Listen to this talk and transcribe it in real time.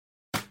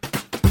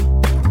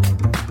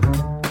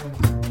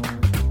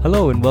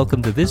Hello and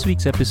welcome to this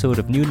week's episode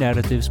of New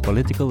Narratives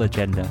Political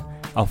Agenda,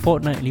 our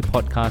fortnightly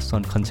podcast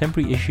on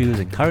contemporary issues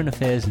and current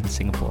affairs in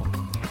Singapore.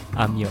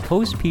 I'm your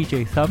host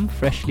PJ Thum,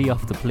 freshly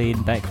off the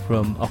plane back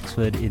from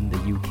Oxford in the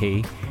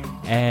UK,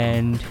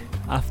 and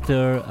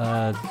after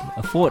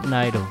a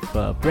fortnight of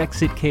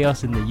Brexit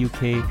chaos in the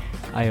UK,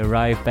 I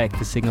arrived back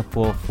to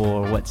Singapore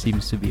for what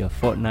seems to be a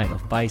fortnight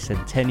of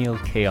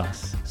bicentennial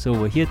chaos. So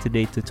we're here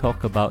today to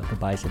talk about the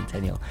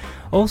bicentennial.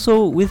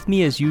 Also with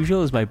me as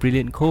usual is my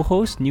brilliant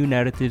co-host, New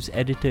Narratives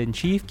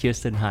Editor-in-Chief,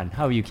 Kirsten Han.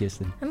 How are you,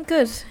 Kirsten? I'm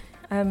good.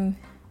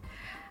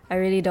 I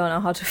really don't know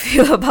how to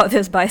feel about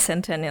this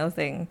bicentennial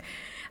thing.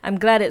 I'm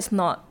glad it's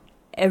not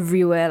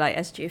everywhere like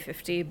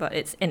SG50, but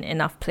it's in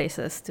enough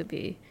places to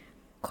be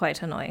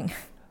quite annoying.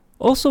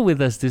 Also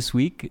with us this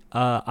week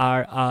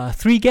are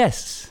three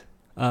guests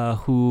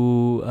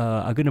who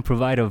are going to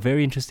provide a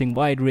very interesting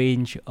wide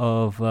range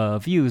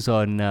of views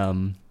on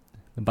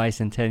the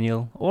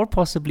bicentennial, or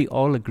possibly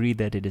all agree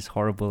that it is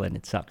horrible and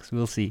it sucks.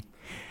 We'll see.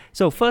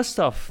 So first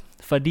off,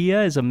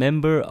 Fadia is a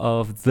member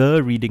of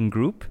The Reading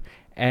Group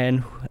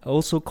and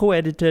also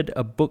co-edited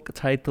a book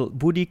titled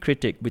Budi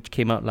Kritik, which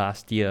came out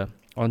last year,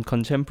 on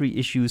contemporary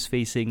issues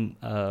facing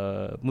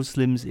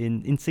Muslims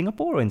in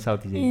Singapore or in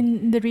Southeast Asia?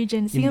 In the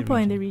region, Singapore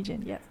and the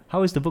region, yeah.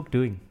 How is the book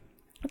doing?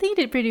 I think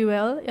it did pretty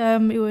well.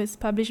 It was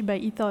published by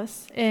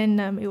Ethos and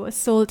it was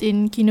sold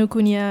in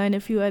Kinokuniya and a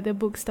few other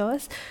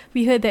bookstores.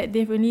 We heard that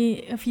they've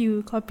only a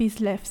few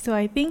copies left. So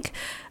I think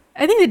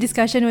the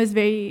discussion is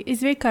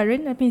very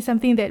current. I mean,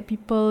 something that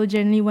people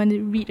generally want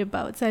to read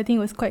about. So I think it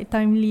was quite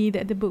timely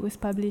that the book was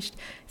published.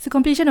 It's a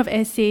compilation of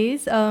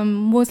essays,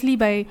 mostly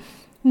by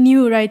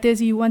new writers.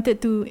 We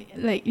wanted to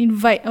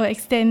invite or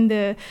extend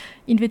the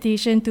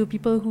invitation to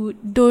people who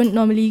don't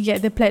normally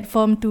get the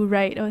platform to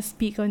write or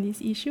speak on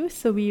these issues.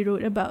 So we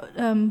wrote about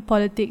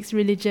politics,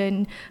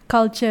 religion,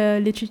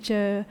 culture,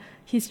 literature,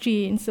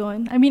 history, and so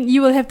on. I mean,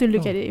 you will have to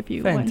look at it if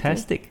you want to.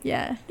 Fantastic.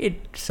 Yeah.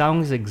 It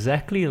sounds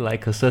exactly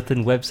like a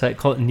certain website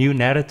called New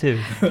Narrative.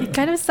 It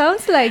kind of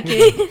sounds like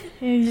it.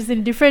 It's just in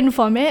a different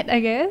format, I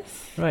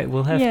guess. Right,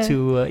 we'll have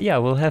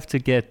to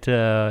get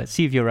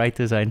see if your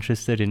writers are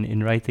interested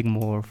in writing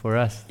more for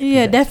us.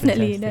 Yeah,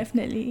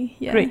 Definitely.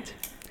 Yeah. Great.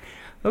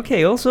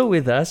 Okay, also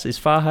with us is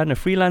Farhan, a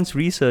freelance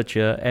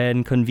researcher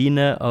and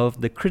convener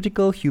of the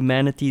Critical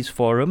Humanities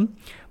Forum,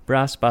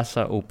 Bras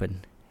Basah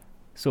Open.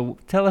 So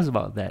tell us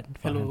about that,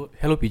 Farhan.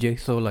 Hello PJ.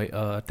 So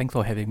thanks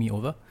for having me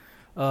over.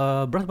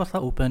 Bras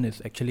Basah Open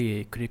is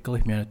actually a critical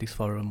humanities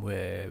forum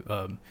where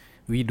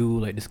we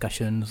do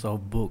discussions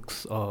of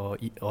books or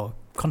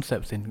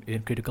concepts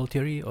in critical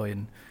theory or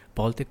in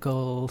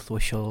political,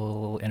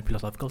 social, and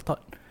philosophical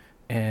thought.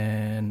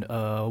 And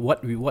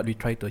what we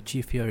try to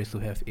achieve here is to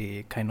have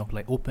a kind of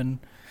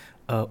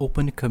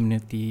open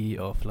community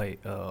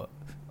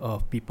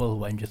of people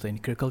who are interested in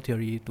critical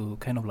theory to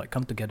kind of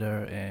come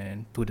together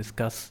and to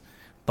discuss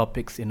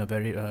topics in a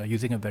very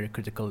using a very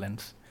critical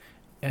lens.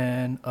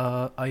 And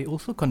I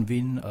also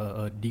convene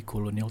a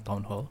decolonial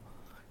town hall.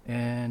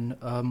 And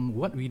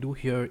what we do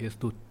here is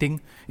to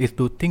think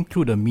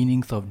through the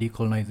meanings of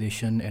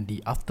decolonization and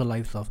the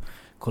afterlives of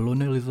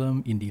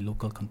colonialism in the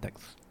local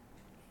context.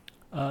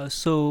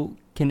 So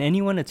can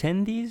anyone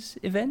attend these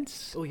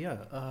events? Oh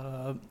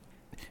yeah.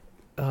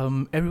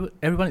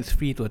 Everyone is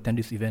free to attend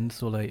this event.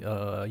 So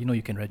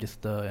you can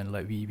register, and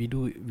we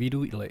do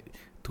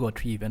 2 or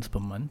 3 events per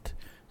month.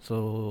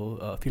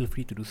 So feel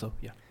free to do so.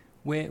 Yeah.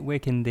 Where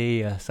can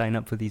they sign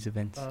up for these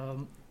events?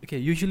 Okay,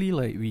 usually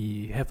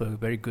we have a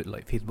very good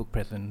Facebook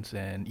presence,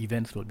 and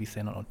events will be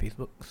sent out on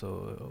Facebook.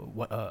 So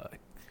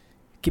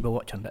keep a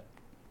watch on that.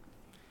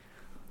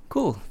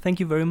 Cool, thank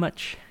you very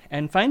much.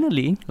 And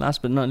finally,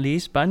 last but not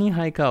least, Bani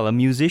Haikal, a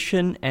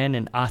musician and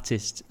an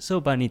artist. So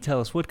Bani, tell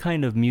us, what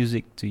kind of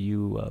music do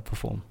you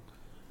perform?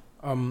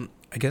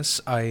 I guess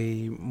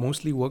I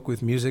mostly work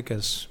with music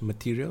as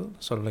material,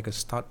 sort of like a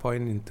start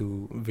point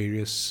into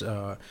various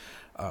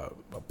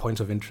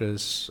points of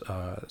interest.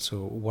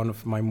 So one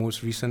of my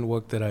most recent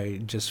work that I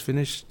just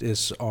finished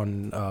is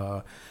on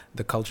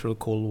the Cultural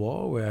Cold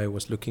War, where I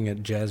was looking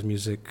at jazz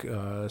music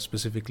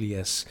specifically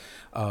as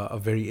a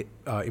very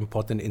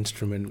important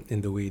instrument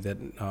in the way that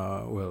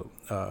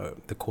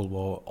the Cold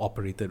War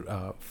operated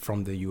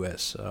from the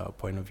US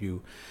point of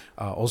view.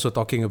 Also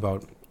talking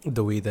about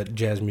the way that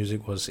jazz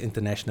music was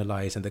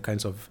internationalized and the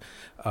kinds of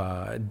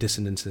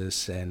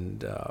dissonances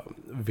and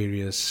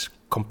various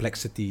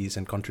complexities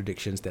and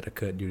contradictions that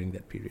occurred during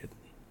that period.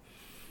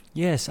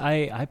 Yes,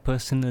 I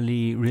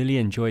personally really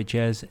enjoy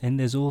jazz, and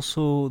there's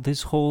also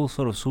this whole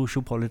sort of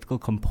social political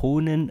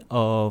component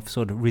of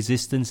sort of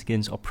resistance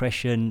against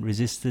oppression,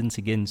 resistance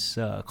against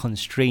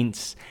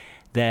constraints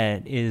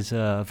that is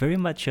very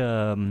much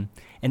an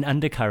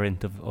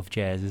undercurrent of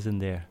jazz, isn't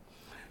there?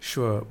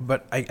 Sure,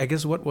 but I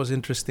guess what was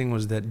interesting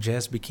was that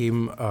jazz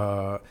became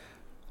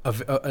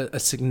a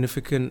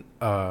significant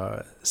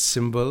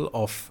symbol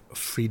of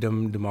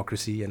freedom,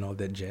 democracy, and all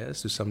that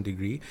jazz to some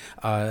degree.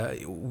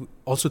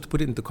 Also, to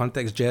put it into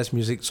context, jazz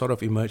music sort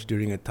of emerged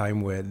during a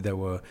time where there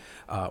were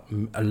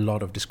a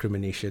lot of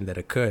discrimination that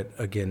occurred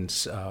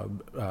against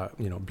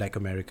Black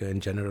America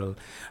in general.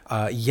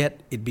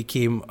 Yet it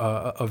became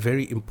a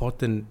very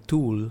important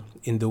tool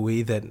in the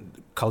way that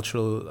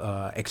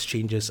cultural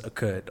exchanges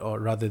occurred, or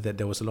rather that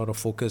there was a lot of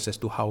focus as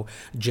to how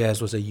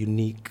jazz was a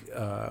unique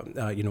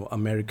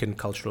American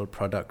cultural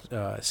product,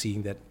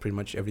 seeing that pretty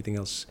much everything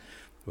else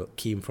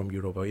came from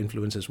Europe, or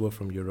influences were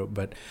from Europe,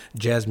 but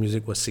jazz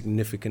music was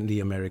significantly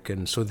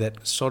American. So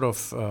that sort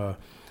of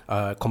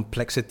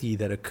complexity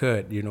that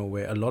occurred,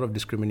 where a lot of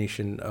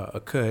discrimination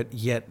occurred,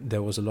 yet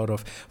there was a lot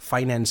of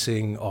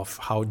financing of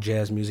how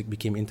jazz music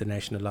became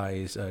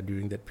internationalized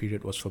during that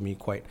period, was for me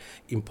quite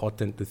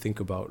important to think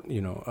about,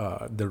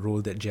 the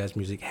role that jazz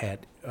music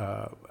had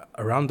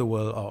around the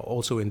world,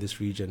 also in this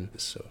region.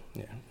 So,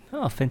 yeah.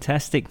 Oh,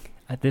 fantastic.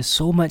 There's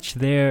so much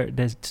there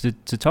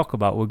to talk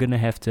about. We're going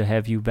to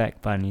have you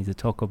back, Bani, to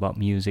talk about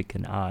music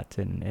and art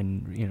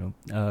and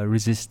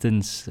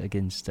resistance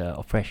against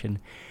oppression.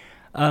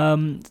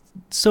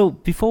 So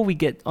before we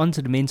get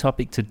onto the main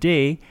topic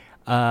today,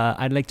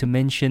 I'd like to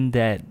mention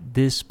that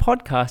this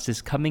podcast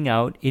is coming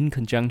out in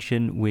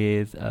conjunction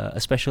with a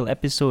special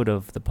episode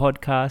of the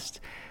podcast,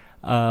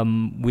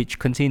 which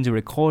contains a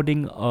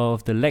recording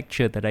of the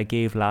lecture that I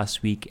gave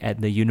last week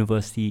at the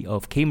University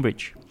of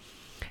Cambridge.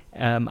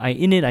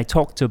 In it, I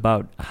talked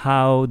about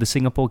how the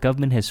Singapore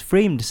government has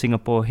framed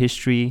Singapore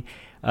history,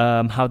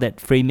 how that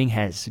framing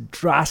has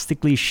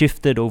drastically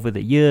shifted over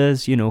the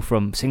years,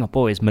 from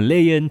Singapore is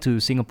Malayan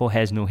to Singapore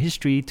has no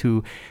history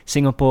to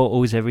Singapore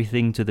owes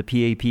everything to the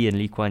PAP and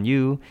Lee Kuan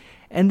Yew,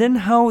 and then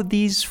how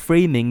these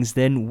framings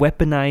then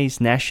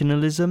weaponize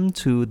nationalism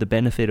to the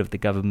benefit of the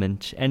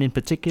government. And in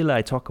particular,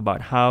 I talk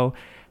about how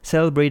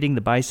celebrating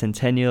the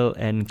bicentennial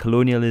and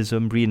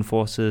colonialism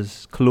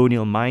reinforces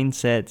colonial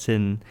mindsets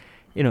and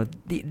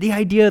the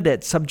idea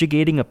that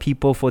subjugating a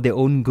people for their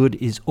own good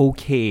is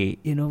okay,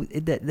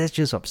 that's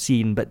just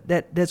obscene, but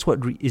that's what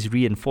is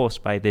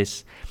reinforced by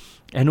this.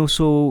 And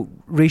also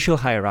racial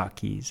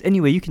hierarchies.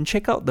 Anyway, you can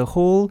check out the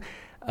whole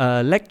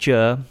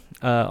lecture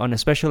on a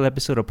special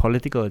episode of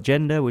Political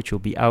Agenda, which will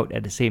be out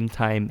at the same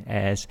time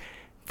as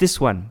this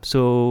one.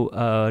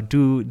 So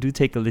do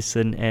take a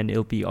listen, and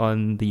it'll be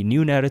on the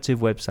New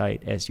Narrative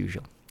website as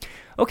usual.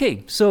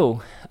 Okay,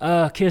 so,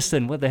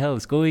 Kirsten, what the hell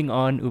is going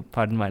on?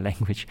 Pardon my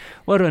language.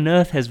 What on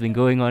earth has been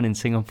going on in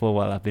Singapore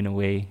while I've been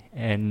away?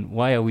 And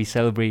why are we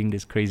celebrating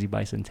this crazy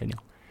bicentennial?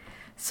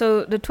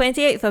 So, the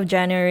 28th of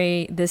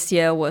January this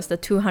year was the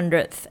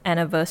 200th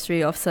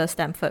anniversary of Sir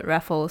Stamford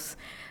Raffles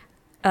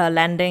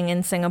landing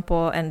in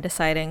Singapore and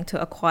deciding to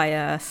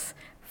acquire us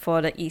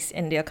for the East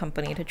India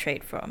Company to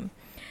trade from.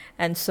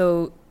 And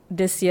so,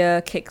 this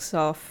year kicks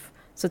off.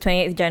 So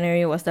 28th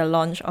January was the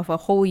launch of a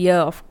whole year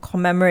of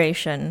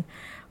commemoration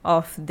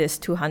of this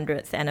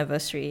 200th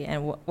anniversary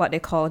and what they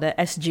call the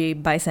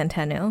SG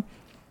Bicentennial,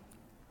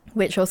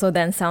 which also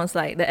then sounds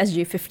like the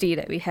SG 50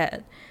 that we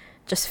had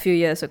just a few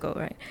years ago,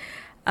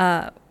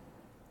 right?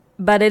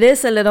 But it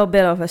is a little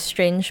bit of a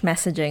strange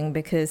messaging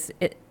because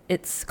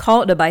it's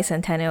called the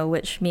Bicentennial,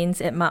 which means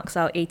it marks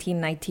out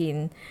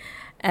 1819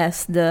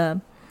 as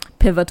the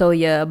pivotal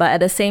year, but at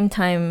the same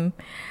time,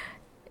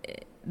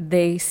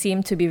 they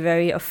seem to be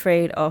very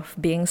afraid of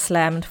being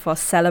slammed for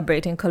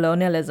celebrating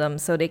colonialism.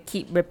 So they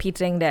keep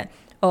repeating that,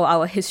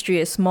 our history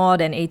is more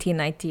than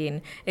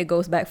 1819. It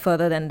goes back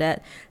further than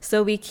that.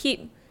 So we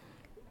keep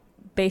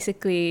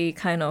basically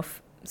kind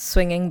of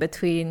swinging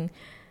between,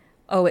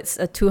 it's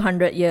a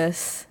 200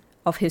 years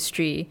of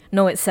history.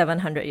 No, it's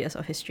 700 years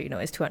of history. No,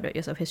 it's 200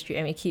 years of history.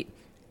 And we keep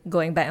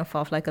going back and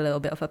forth like a little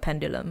bit of a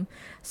pendulum.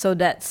 So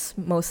that's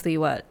mostly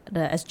what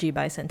the SG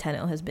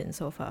Bicentennial has been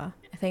so far.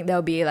 I think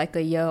there'll be like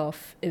a year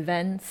of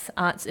events,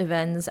 arts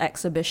events,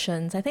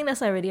 exhibitions. I think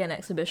there's already an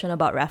exhibition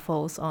about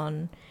Raffles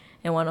in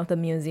one of the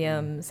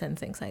museums and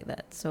things like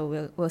that.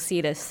 So we'll see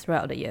this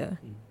throughout the year.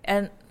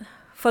 And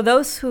for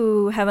those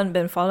who haven't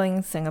been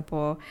following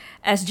Singapore,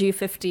 SG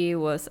 50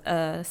 was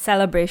a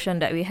celebration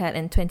that we had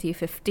in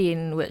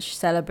 2015, which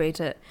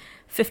celebrated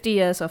 50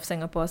 years of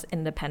Singapore's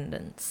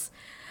independence.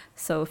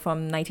 So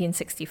from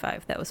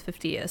 1965, that was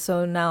 50 years.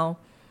 So now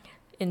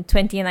in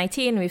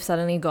 2019, we've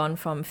suddenly gone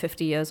from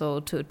 50 years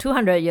old to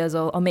 200 years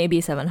old, or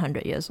maybe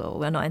 700 years old.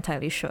 We're not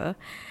entirely sure.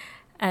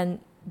 And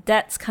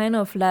that's kind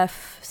of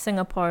left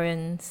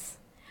Singaporeans,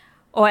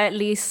 or at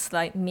least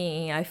like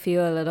me, I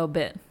feel a little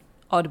bit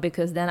odd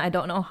because then I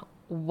don't know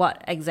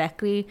what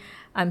exactly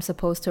I'm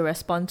supposed to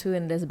respond to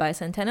in this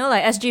bicentennial.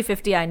 Like SG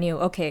 50, I knew,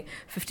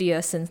 50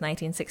 years since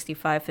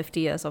 1965, 50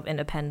 years of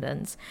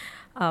independence.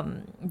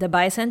 The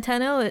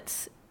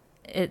bicentennial,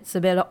 it's a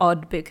bit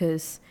odd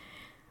because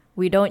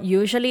we don't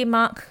usually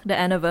mark the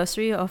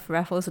anniversary of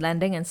Raffles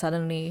landing and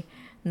suddenly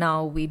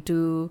now we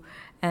do.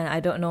 And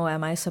I don't know,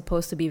 am I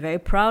supposed to be very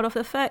proud of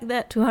the fact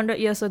that 200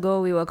 years ago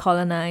we were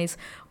colonized?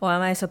 Or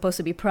am I supposed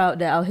to be proud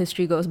that our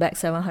history goes back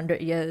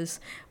 700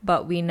 years,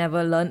 but we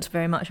never learnt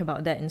very much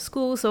about that in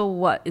school? So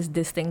what is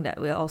this thing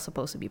that we're all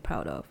supposed to be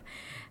proud of?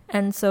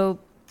 And so,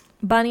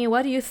 Bunny,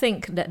 why do you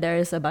think that there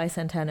is a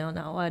bicentennial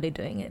now? Why are they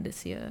doing it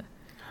this year?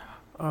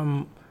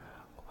 I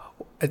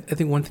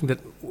think one thing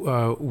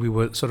that we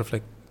were sort of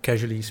like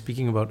casually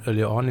speaking about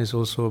earlier on is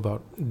also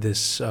about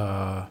this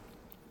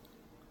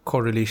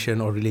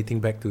correlation or relating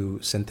back to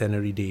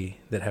Centenary Day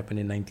that happened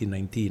in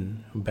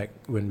 1919, back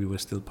when we were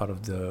still part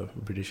of the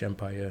British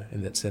Empire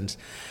in that sense.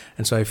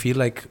 And so I feel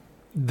like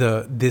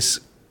this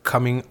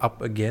coming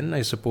up again,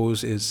 I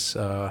suppose, is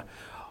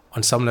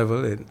on some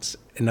level it's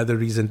another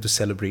reason to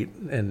celebrate,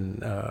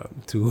 and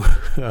to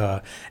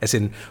as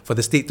in for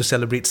the state to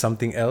celebrate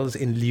something else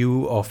in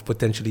lieu of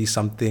potentially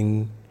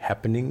something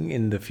happening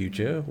in the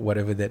future,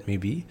 whatever that may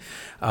be.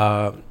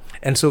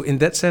 And so in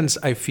that sense,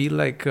 I feel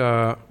like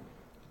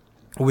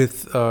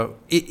with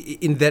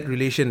in that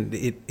relation,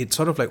 it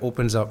sort of like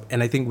opens up,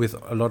 and I think with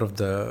a lot of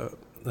the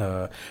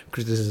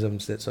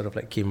criticisms that sort of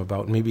like came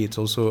about, maybe it's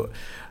also,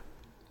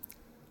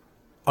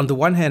 on the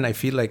one hand, I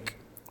feel like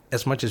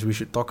as much as we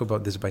should talk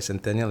about this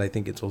bicentennial, I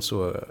think it's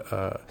also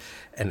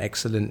an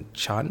excellent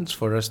chance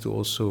for us to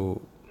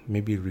also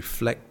maybe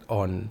reflect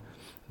on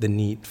the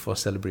need for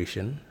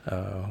celebration,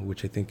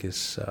 which I think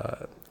is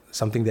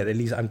something that at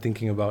least I'm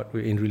thinking about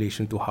in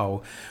relation to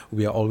how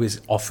we are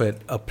always offered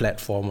a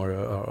platform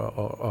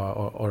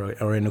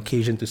or an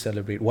occasion to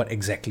celebrate. What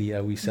exactly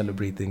are we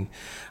celebrating?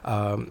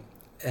 And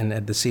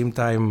at the same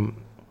time,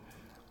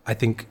 I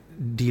think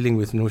dealing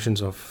with notions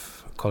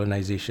of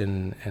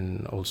colonization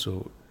and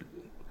also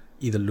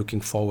either looking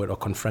forward or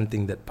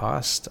confronting that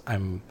past,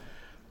 I'm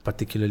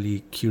particularly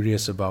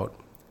curious about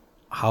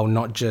how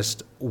not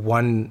just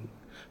one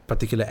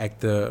particular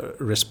actor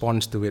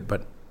responds to it,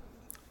 but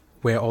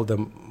where all the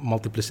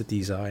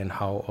multiplicities are and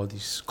how all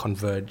these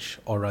converge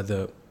or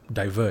rather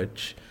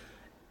diverge,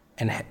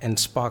 and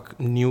spark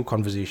new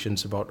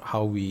conversations about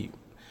how we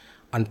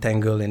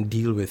untangle and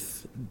deal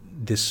with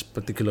this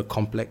particular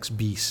complex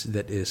beast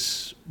that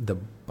is the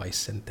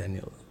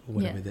bicentennial,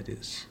 whatever that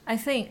is. I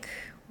think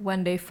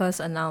when they first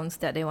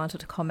announced that they wanted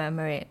to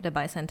commemorate the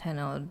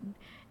bicentennial,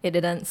 it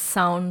didn't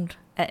sound,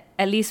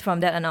 at least from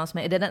that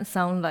announcement, it didn't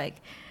sound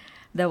like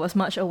there was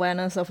much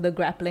awareness of the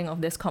grappling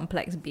of this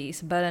complex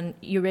beast. But then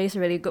you raised a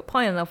really good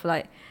point of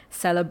like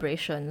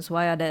celebrations.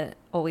 Why are there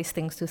always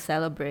things to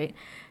celebrate?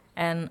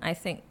 And I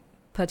think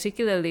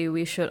particularly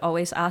we should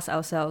always ask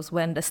ourselves,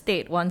 when the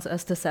state wants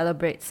us to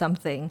celebrate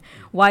something,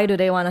 why do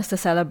they want us to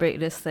celebrate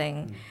this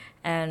thing?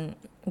 And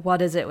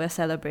what is it we're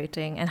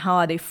celebrating? And how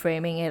are they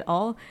framing it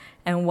all?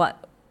 And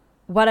what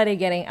are they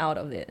getting out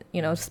of it?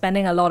 You know,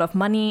 spending a lot of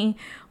money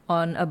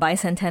on a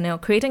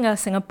bicentennial, creating a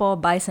Singapore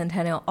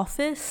bicentennial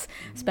office,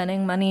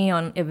 spending money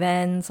on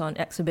events, on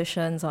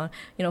exhibitions, on,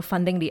 you know,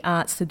 funding the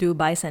arts to do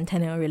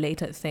bicentennial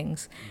related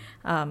things.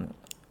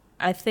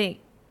 I think,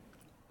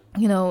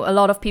 you know, a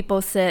lot of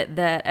people said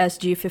that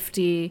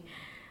SG50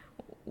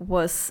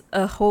 was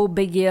a whole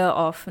big year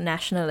of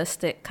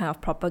nationalistic kind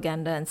of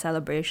propaganda and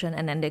celebration,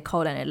 and then they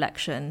called an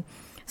election.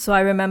 So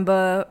I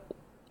remember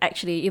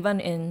actually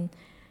even in,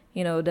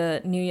 you know,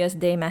 the New Year's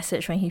Day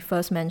message when he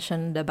first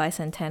mentioned the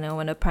bicentennial,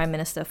 when the Prime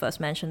Minister first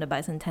mentioned the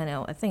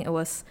bicentennial, I think it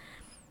was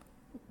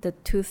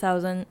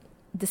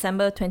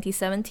December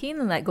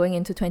 2017, like going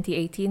into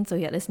 2018. So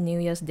he had this New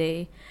Year's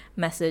Day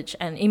message,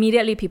 and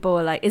immediately people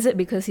were like, is it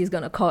because he's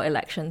going to call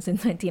elections in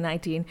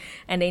 2019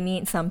 and they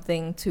need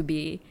something to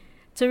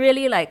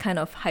really like kind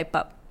of hype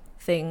up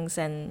things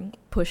and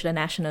push the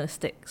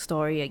nationalistic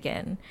story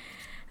again?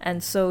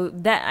 And so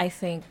that, I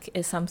think,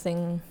 is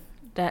something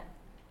that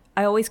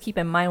I always keep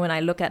in mind when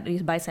I look at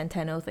these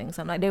bicentennial things.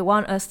 I'm like, they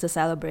want us to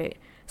celebrate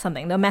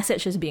something. The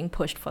message is being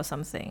pushed for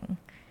something.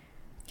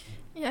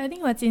 Yeah, I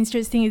think what's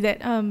interesting is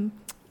that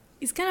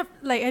it's kind of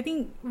like, I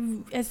think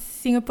as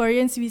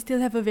Singaporeans, we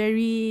still have a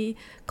very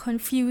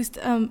confused,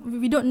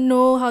 we don't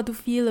know how to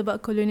feel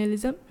about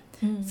colonialism.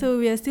 So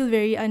we are still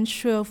very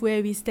unsure of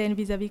where we stand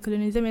vis-a-vis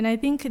colonialism. And I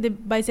think the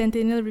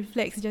bicentennial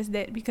reflects just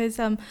that, because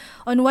on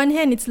one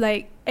hand, it's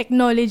like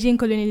acknowledging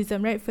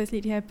colonialism, right? Firstly,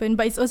 it happened,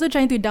 but it's also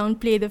trying to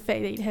downplay the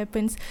fact that it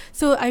happens.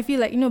 So I feel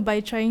like, you know,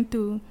 by trying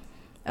to,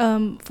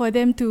 for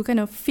them to kind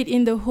of fit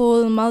in the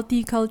whole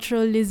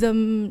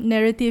multiculturalism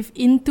narrative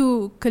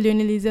into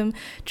colonialism,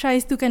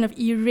 tries to kind of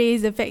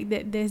erase the fact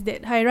that there's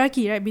that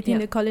hierarchy, right, between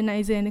the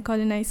colonizer and the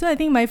colonized. So I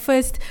think my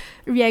first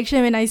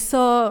reaction when I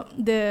saw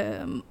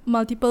the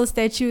multiple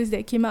statues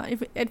that came out,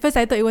 at first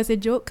I thought it was a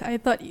joke. I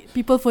thought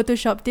people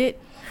photoshopped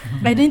it.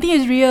 I didn't think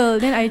it's real.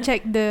 Then I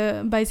checked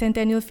the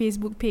bicentennial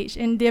Facebook page,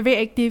 and they're very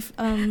active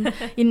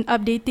in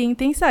updating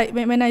things. So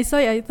when I saw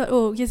it, I thought,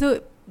 oh, okay,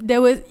 so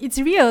it's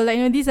real, like,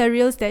 you know, these are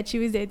real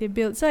statues that they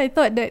built. So I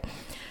thought that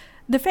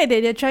the fact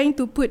that they're trying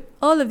to put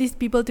all of these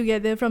people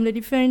together from the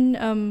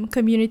different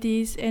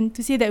communities, and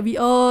to say that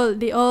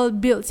they all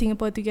built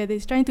Singapore together,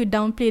 is trying to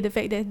downplay the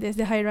fact that there's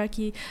the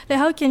hierarchy. Like,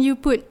 how can you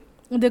put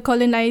the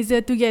colonizer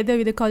together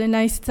with the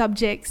colonized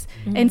subjects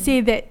and say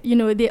that, you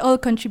know, they all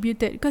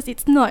contributed, because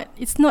it's not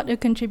a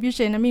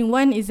contribution. I mean,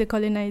 one is the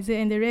colonizer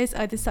and the rest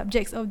are the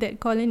subjects of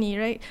that colony,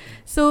 right?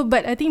 So,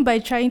 but I think by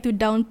trying to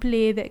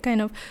downplay that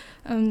kind of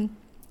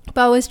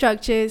power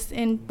structures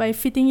and by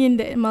fitting in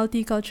the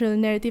multicultural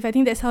narrative, I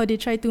think that's how they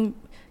try to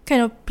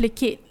kind of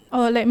placate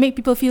or like make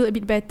people feel a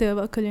bit better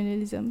about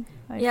colonialism.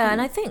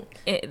 And I think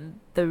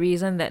the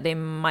reason that they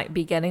might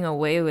be getting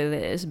away with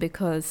it is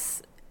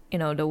because, you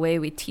know, the way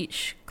we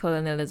teach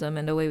colonialism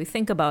and the way we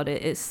think about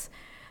it is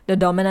the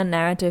dominant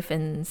narrative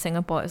in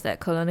Singapore is that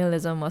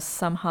colonialism was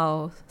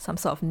somehow some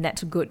sort of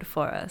net good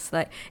for us.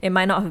 Like, it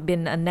might not have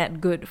been a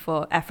net good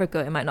for Africa,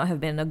 it might not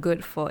have been a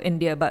good for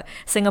India, but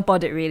Singapore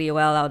did really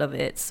well out of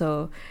it.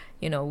 So,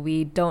 you know,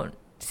 we don't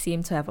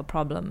seem to have a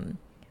problem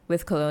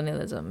with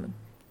colonialism.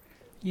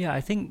 Yeah,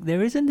 I think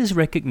there isn't this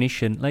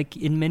recognition, like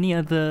in many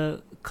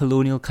other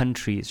colonial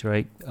countries,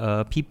 right?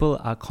 People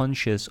are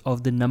conscious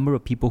of the number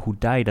of people who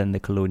died under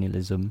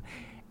colonialism,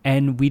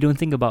 and we don't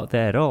think about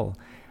that at all.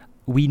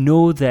 We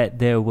know that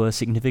there were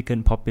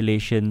significant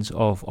populations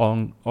of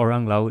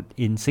Orang Laut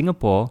in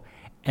Singapore,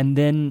 and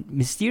then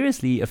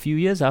mysteriously, a few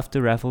years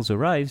after Raffles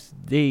arrives,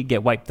 they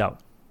get wiped out,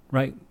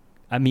 right?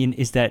 I mean,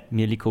 is that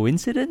merely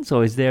coincidence,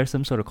 or is there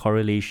some sort of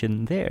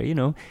correlation there? You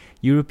know,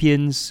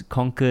 Europeans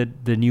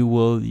conquered the New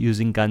World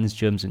using guns,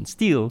 germs, and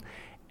steel,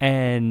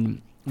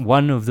 and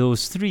one of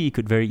those three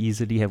could very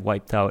easily have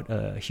wiped out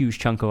a huge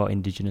chunk of our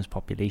indigenous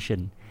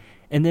population.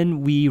 And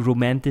then we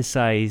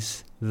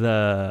romanticize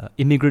the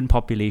immigrant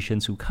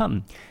populations who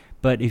come.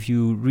 But if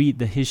you read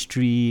the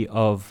history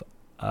of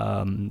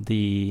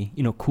the,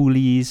 you know,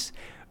 coolies,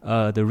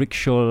 the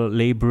rickshaw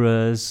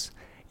laborers,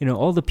 you know,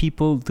 all the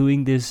people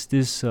doing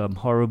this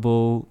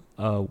horrible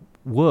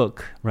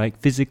work, right?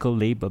 Physical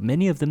labor.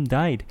 Many of them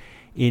died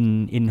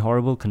in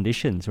horrible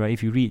conditions, right?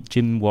 If you read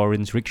Jim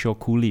Warren's Rickshaw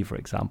Coolie, for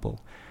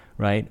example,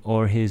 right?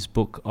 Or his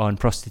book on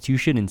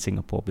prostitution in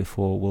Singapore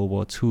before World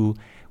War II,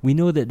 we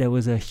know that there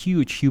was a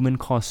huge human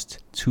cost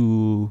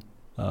to,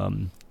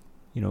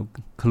 you know,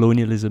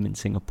 colonialism in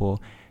Singapore.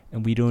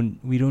 And we don't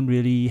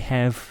really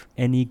have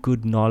any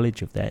good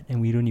knowledge of that,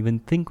 and we don't even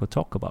think or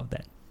talk about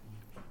that.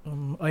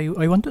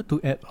 I wanted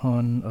to add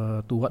on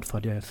to what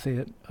Fadia has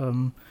said.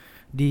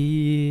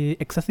 The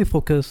excessive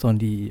focus on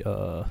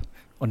the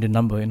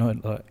number, you know,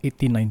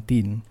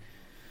 1819,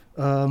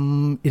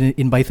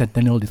 in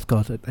bicentennial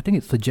discourse, I think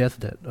it suggests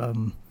that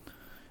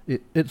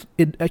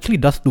it actually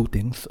does two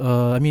things.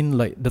 I mean,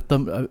 like the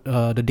term,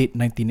 the date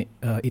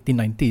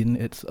 1819,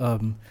 it's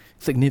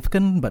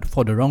significant, but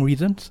for the wrong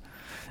reasons.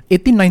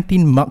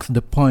 1819 marks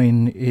the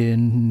point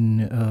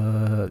in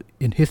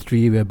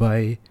history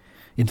whereby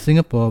in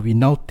Singapore we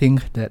now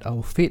think that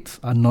our fates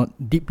are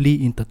not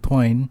deeply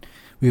intertwined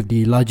with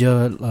the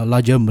larger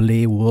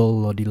Malay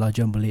world or the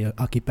larger Malay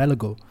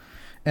archipelago,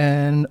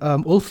 and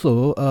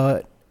also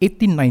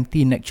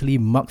 1819 actually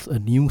marks a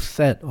new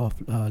set of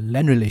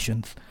land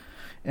relations,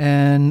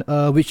 and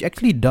which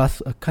actually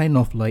does a kind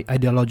of like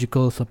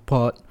ideological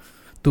support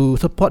to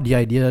support the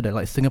idea that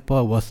like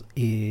Singapore was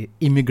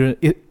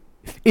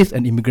is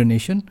an immigrant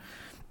nation,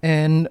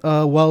 and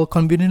while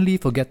conveniently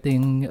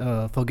forgetting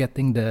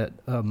that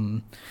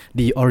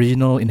the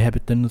original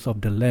inhabitants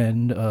of the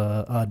land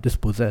are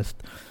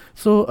dispossessed.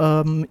 So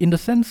in the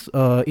sense,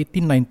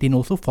 1819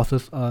 also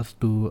forces us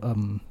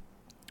to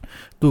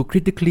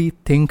critically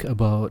think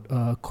about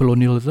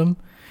colonialism,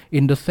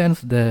 in the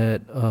sense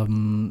that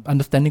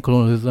understanding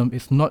colonialism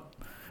is not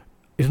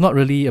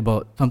really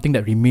about something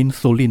that remains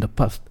solely in the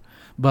past,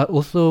 but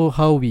also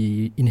how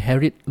we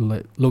inherit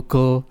like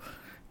local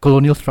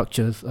colonial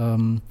structures,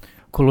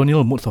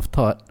 colonial modes of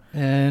thought,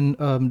 and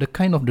the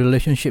kind of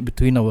relationship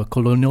between our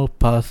colonial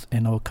past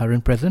and our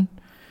current present.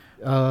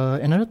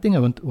 Another thing I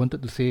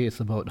wanted to say is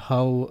about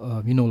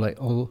how you know, like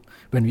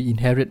when we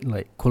inherit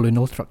like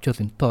colonial structures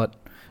in thought,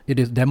 it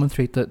is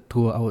demonstrated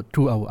through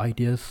our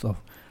ideas of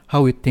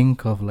how we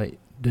think of like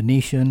the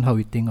nation, how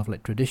we think of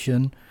like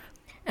tradition.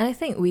 And I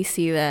think we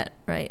see that,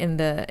 right, in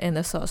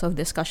the sorts of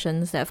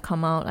discussions that have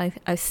come out.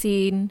 I've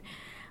seen,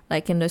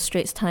 like in the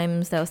Straits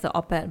Times, there was the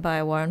op-ed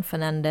by Warren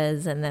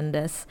Fernandez, and then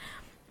there's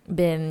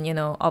been, you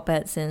know,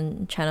 op-eds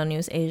in Channel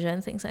News Asia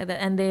and things like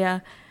that. And they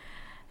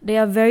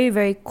are very,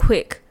 very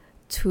quick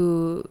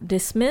to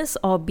dismiss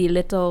or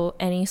belittle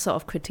any sort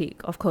of critique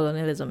of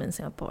colonialism in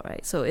Singapore,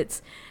 right? So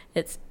it's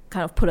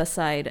kind of put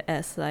aside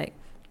as like,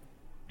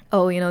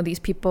 oh, you know, these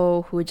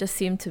people who just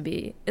seem to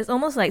be, it's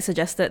almost like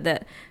suggested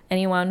that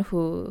anyone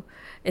who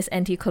is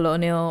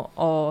anti-colonial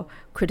or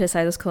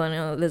criticizes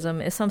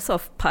colonialism is some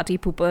sort of party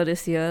pooper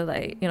this year.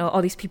 Like, you know,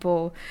 all these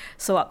people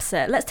so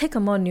upset. Let's take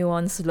a more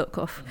nuanced look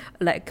of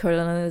like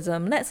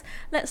colonialism. Let's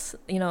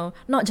you know,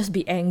 not just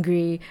be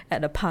angry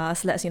at the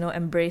past. Let's, you know,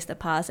 embrace the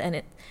past.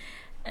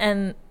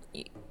 And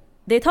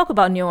they talk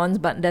about nuance,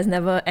 but there's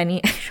never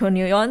any actual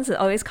nuance. It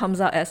always comes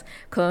out as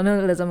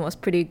colonialism was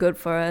pretty good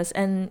for us.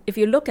 And if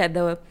you look at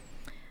the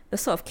the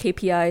sort of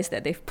KPIs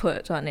that they've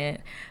put on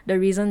it. The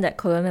reason that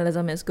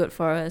colonialism is good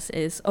for us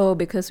is,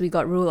 because we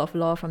got rule of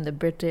law from the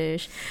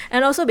British,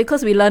 and also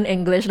because we learned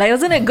English. Like,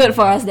 wasn't it good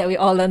for us that we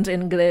all learned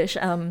English?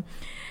 And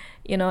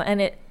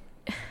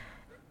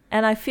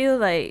I feel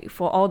like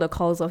for all the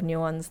calls of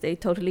nuance, they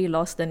totally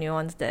lost the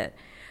nuance that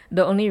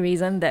the only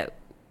reason that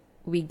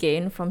we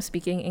gain from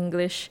speaking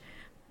English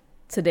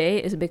today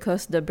is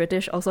because the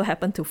British also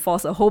happened to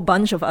force a whole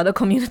bunch of other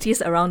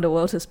communities around the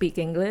world to speak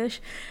English.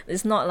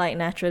 It's not like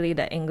naturally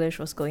that English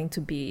was going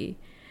to be,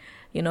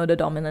 the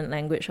dominant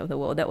language of the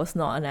world. That was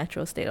not a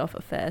natural state of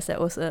affairs.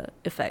 That was an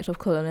effect of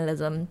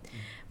colonialism.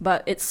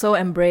 But it's so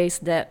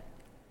embraced that,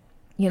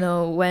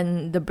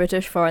 when the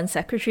British Foreign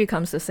Secretary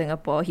comes to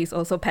Singapore, he's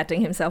also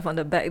patting himself on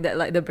the back that,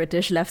 like, the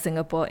British left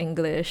Singapore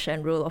English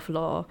and rule of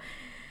law.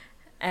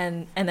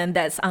 And then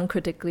that's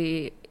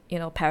uncritically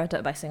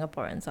parroted by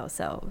Singaporeans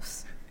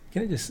ourselves.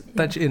 Can I just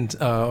touch in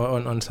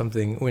on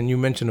something when you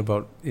mentioned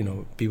about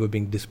people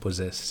being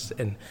dispossessed,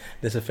 and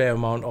there's a fair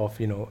amount of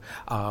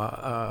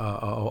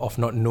of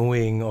not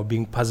knowing or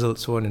being puzzled,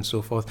 so on and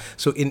so forth.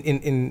 So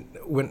in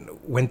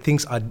when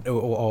things are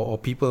or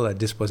people are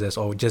dispossessed,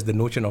 or just the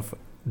notion of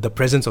the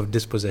presence of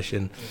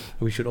dispossession,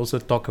 we should also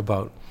talk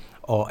about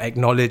or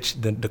acknowledge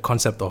the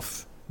concept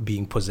of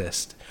being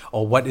possessed,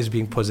 or what is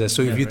being possessed.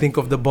 So if you think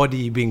of the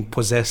body being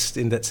possessed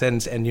in that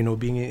sense, and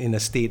being in a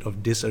state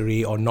of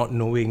disarray or not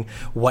knowing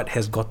what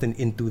has gotten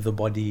into the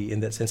body in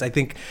that sense, I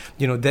think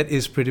that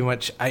is pretty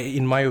much,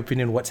 in my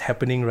opinion, what's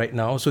happening right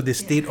now. So the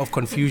state of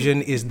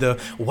confusion is the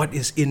what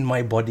is in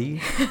my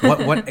body,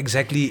 what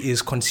exactly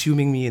is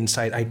consuming me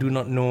inside. I do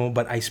not know,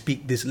 but I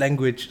speak this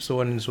language,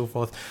 so on and so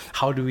forth.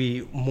 How do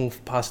we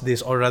move past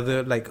this, or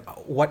rather, like,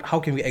 how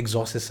can we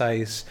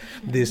exorcise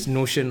this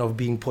notion of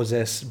being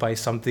possessed by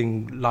something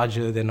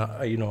larger than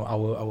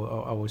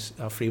our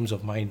frames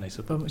of mind, I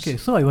suppose. Okay,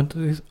 so I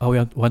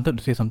wanted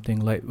to say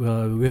something like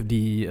with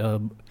the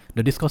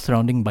discourse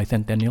surrounding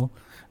bicentennial.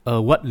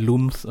 What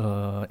looms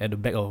at the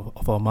back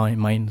of our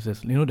minds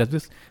is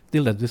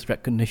there's this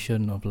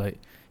recognition of, like,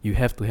 you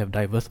have to have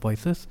diverse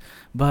voices,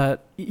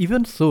 but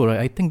even so, right,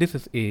 I think this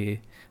is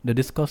the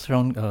discourse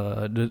surrounding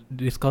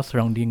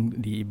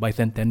the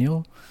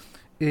bicentennial.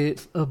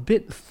 It's a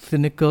bit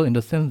cynical in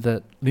the sense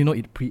that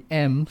it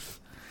preempts,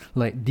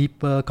 like,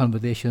 deeper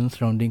conversations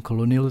surrounding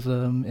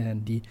colonialism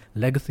and the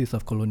legacies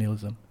of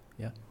colonialism.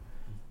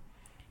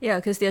 Yeah,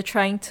 because they're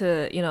trying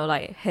to,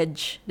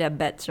 hedge their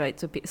bets,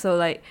 right? So,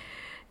 like,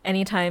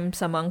 anytime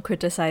someone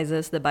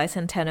criticizes the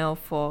bicentennial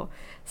for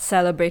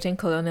celebrating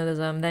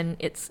colonialism, then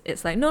it's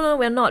like, no,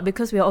 we're not,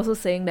 because we're also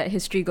saying that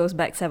history goes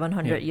back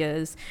 700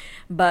 years.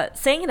 But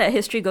saying that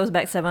history goes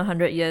back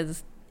 700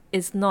 years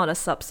is not a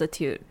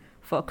substitute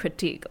for a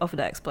critique of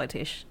the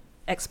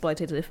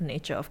exploitative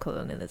nature of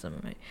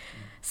colonialism, right?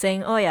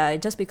 Saying,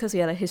 just because we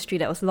had a history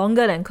that was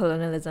longer than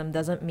colonialism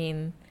doesn't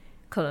mean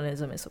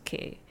colonialism is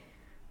okay.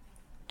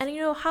 And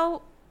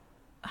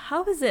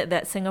how is it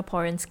that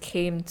Singaporeans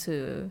came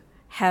to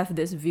have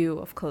this view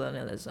of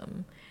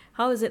colonialism?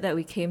 How is it that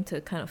we came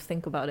to kind of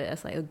think about it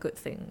as, like, a good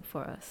thing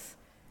for us?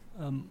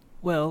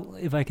 Well,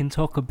 if I can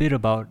talk a bit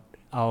about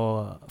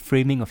our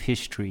framing of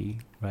history,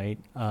 right?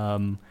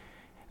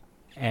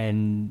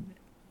 And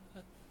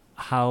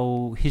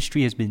how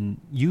history has been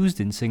used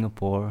in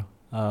Singapore.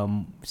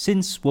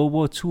 Since World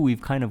War II,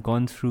 we've kind of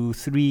gone through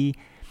three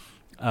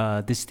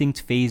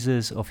distinct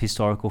phases of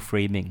historical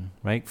framing,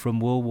 right? From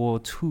World War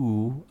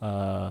II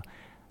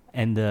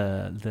and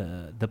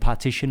the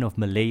partition of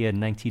Malaya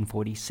in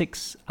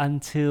 1946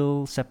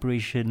 until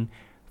separation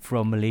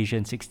from Malaysia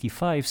in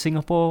 1965,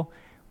 Singapore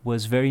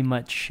was very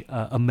much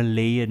a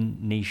Malayan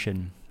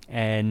nation,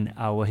 and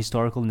our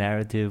historical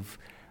narrative,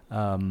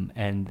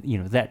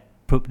 that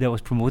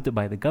was promoted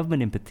by the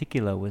government in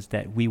particular, was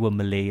that we were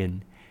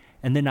Malayan.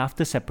 And then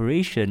after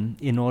separation,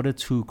 in order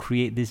to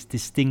create this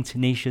distinct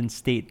nation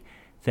state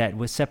that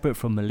was separate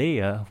from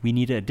Malaya, we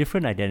needed a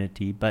different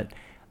identity. But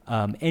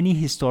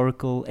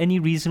any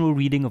reasonable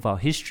reading of our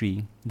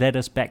history led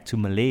us back to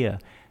Malaya.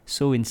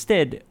 So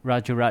instead,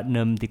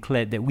 Rajaratnam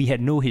declared that we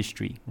had no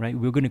history, right?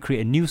 We were going to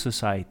create a new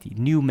society,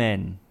 new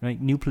man,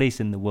 right? New place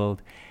in the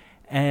world.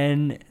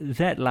 And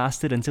that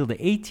lasted until the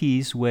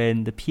 80s,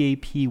 when the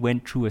PAP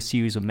went through a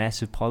series of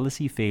massive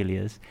policy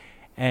failures.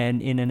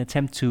 And in an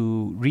attempt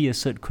to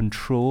reassert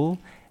control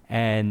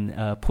and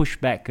push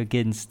back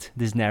against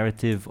this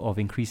narrative of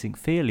increasing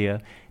failure,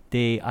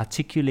 they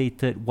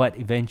articulated what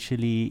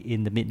eventually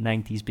in the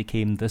mid-90s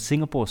became the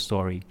Singapore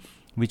story,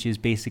 which is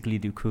basically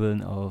the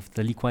equivalent of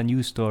the Lee Kuan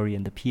Yew story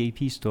and the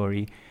PAP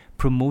story,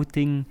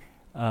 promoting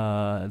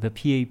the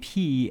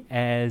PAP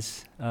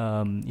as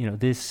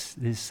the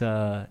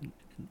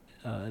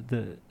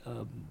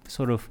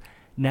sort of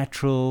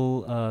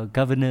natural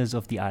governors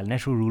of the island,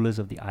 natural rulers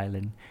of the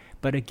island.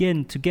 But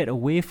again, to get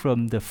away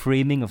from the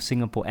framing of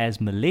Singapore as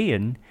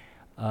Malayan,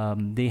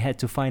 they had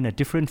to find a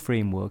different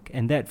framework,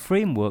 and that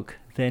framework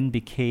then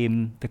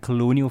became the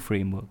colonial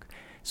framework.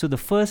 So the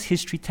first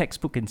history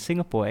textbook in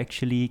Singapore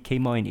actually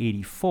came out in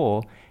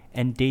 1984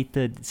 and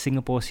dated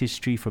Singapore's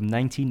history from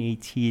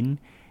 1918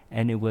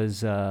 and it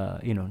was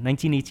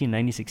 1918,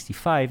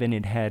 1965, and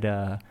it had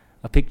a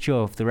picture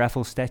of the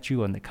Raffles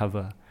statue on the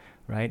cover,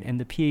 right? And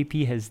the PAP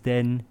has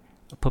then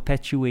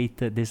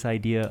perpetuated this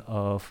idea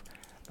of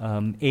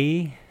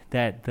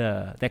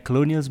that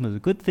colonialism was a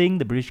good thing,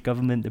 the British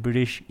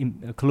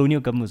colonial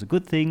government was a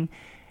good thing,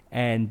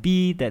 and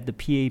B, that the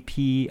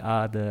PAP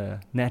are the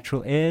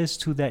natural heirs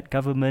to that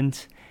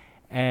government,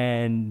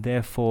 and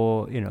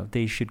therefore,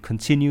 they should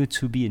continue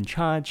to be in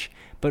charge.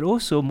 But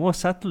also, more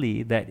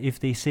subtly, that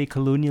if they say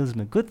colonialism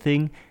is a good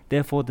thing,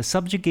 therefore the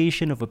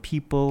subjugation of a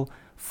people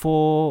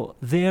for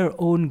their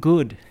own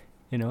good,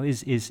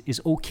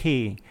 is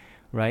okay,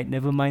 right?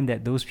 Never mind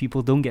that those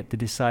people don't get to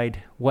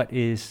decide what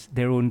is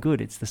their own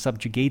good. It's the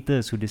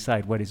subjugators who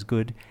decide what is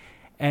good.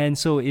 And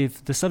so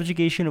if the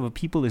subjugation of a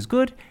people is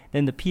good,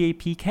 then the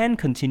PAP can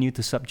continue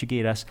to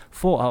subjugate us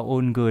for our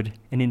own good.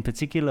 And in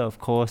particular, of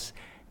course,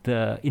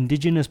 the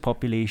indigenous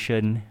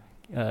population,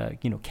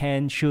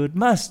 can, should,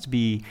 must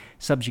be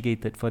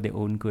subjugated for their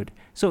own good.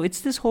 So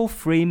it's this whole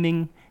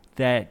framing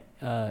that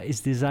is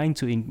designed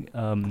to,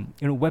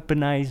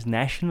 weaponize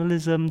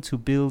nationalism, to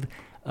build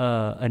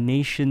a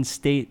nation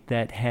state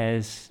that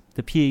has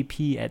the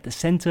PAP at the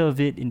center of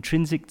it,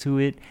 intrinsic to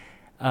it,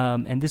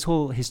 and this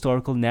whole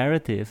historical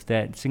narrative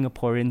that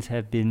Singaporeans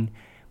have been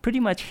pretty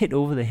much hit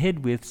over the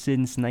head with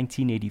since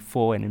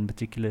 1984, and in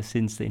particular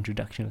since the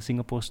introduction of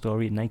Singapore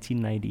Story in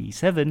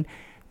 1997,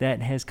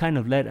 that has kind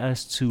of led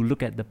us to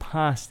look at the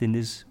past in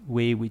this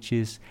way, which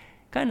is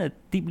kind of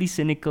deeply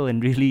cynical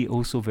and really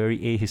also very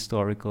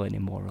ahistorical and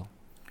immoral.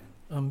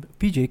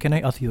 PJ, can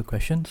I ask you a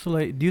question?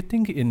 So, do you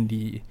think in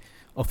the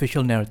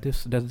official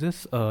narratives, there's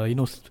this,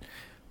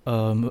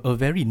 a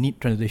very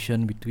neat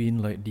transition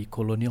between the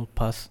colonial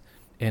past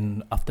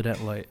and after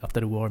that, after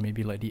the war,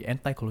 maybe the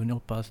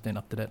anti-colonial past, and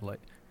after that,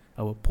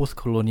 our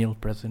post-colonial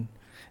present?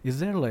 Is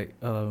there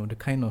the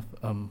kind of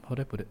how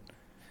do I put it,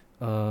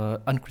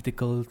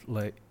 uncritical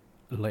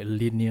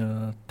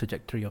linear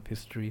trajectory of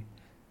history?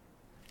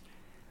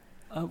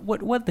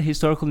 What the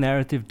historical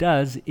narrative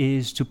does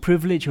is to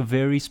privilege a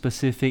very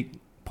specific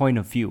point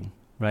of view,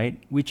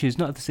 right? Which is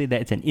not to say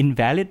that it's an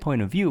invalid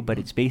point of view, but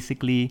it's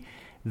basically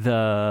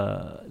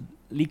the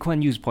Lee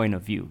Kuan Yew's point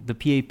of view, the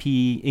PAP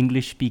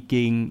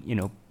English-speaking,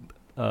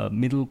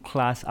 middle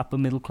class, upper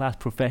middle class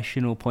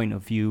professional point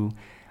of view,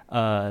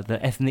 the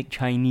ethnic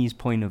Chinese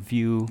point of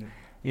view,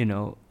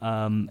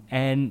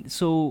 and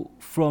so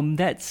from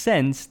that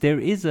sense, there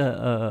is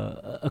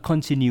a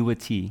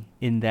continuity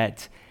in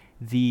that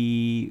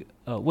the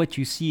what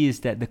you see is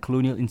that the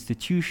colonial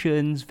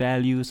institutions,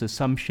 values,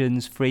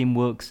 assumptions,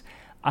 frameworks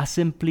are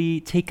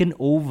simply taken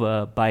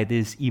over by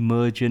this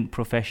emergent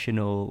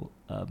professional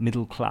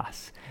middle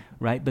class,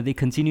 right? But they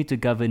continue to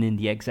govern in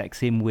the exact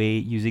same way,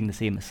 using the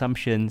same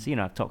assumptions.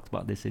 I've talked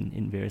about this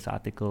in various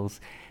articles.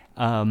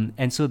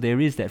 And so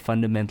there is that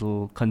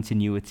fundamental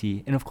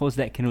continuity. And of course,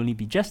 that can only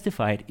be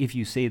justified if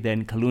you say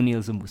then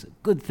colonialism was a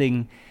good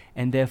thing,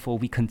 and therefore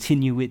we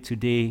continue it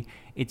today.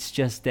 It's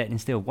just that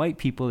instead of white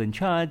people in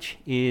charge,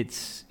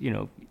 it's,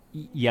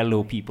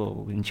 yellow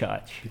people in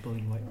charge. People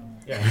in white.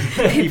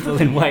 Yeah.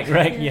 People in white,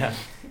 right? Yeah.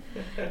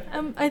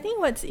 I think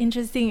what's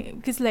interesting,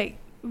 because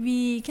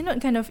we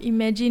cannot kind of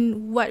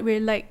imagine what we're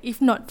like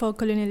if not for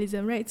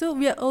colonialism, right? So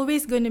we are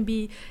always going to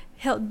be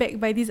held back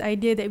by this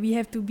idea that we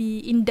have to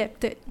be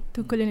indebted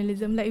to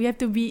colonialism. We have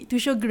to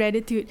show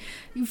gratitude.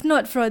 If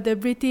not for the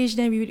British,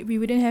 then we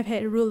wouldn't have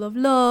had rule of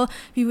law,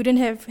 we wouldn't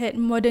have had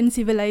modern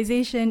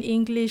civilization,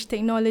 English,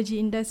 technology,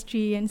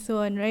 industry, and so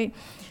on, right?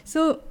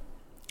 So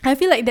I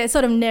feel like that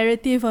sort of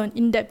narrative on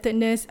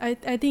indebtedness, I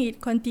think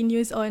it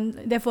continues on.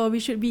 Therefore,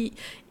 we should be,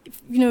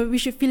 we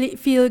should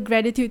feel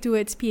gratitude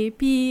towards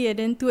PAP and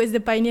then towards the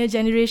pioneer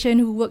generation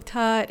who worked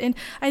hard. And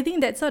I think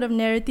that sort of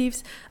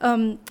narratives,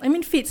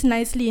 fits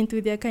nicely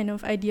into their kind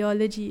of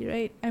ideology,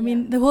 right? I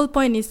mean, the whole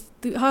point is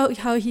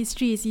how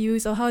history is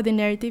used, or how the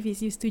narrative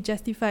is used to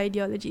justify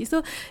ideology.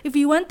 So if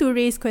we want to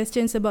raise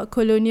questions about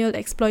colonial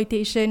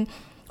exploitation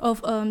of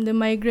the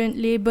migrant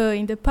labor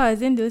in the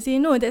past, then they'll say,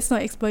 no, that's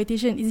not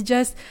exploitation. It's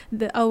just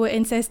our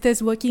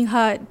ancestors working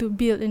hard to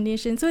build a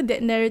nation. So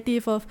that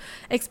narrative of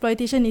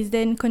exploitation is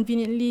then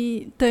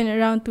conveniently turned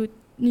around to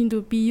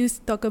be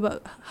used to talk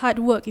about hard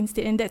work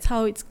instead, and that's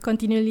how it's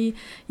continually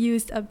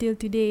used up till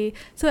today.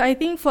 So I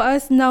think for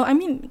us now,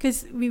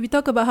 because we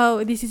talk about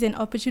how this is an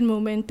opportune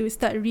moment to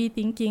start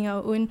rethinking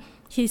our own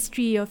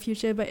history or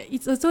future, but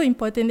it's also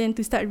important then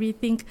to start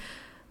rethink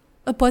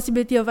a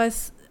possibility of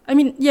us.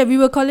 We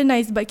were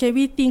colonized, but can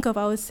we think of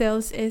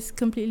ourselves as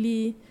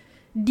completely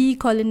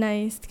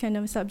decolonized kind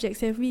of subjects?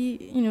 Have we,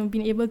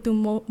 been able to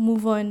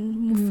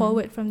move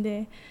forward from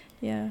there?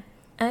 Yeah.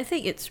 And I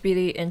think it's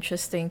really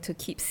interesting to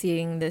keep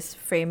seeing this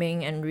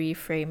framing and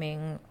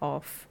reframing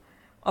of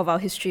our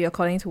history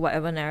according to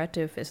whatever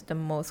narrative is the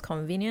most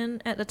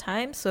convenient at the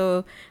time.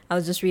 So I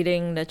was just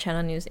reading the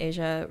Channel News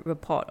Asia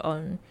report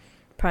on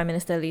Prime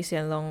Minister Lee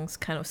Hsien Loong's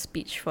kind of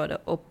speech for the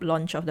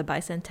launch of the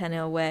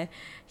bicentennial, where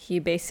he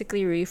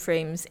basically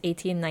reframes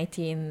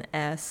 1819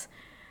 as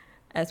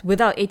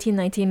without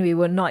 1819 we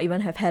would not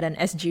even have had an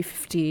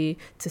SG50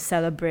 to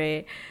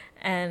celebrate.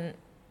 And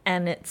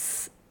and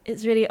it's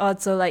really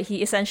odd. So like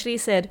he essentially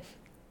said,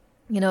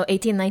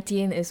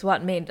 1819 is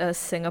what made us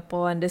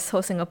Singapore, and this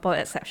whole Singapore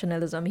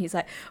exceptionalism. He's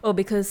like, oh,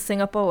 because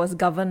Singapore was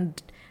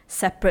governed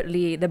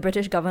separately, the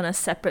British governed us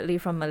separately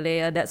from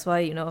Malaya. That's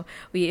why,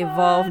 we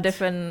evolved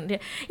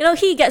different.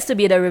 He gets to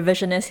be the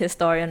revisionist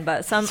historian,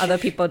 but some other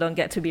people don't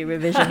get to be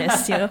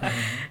revisionists,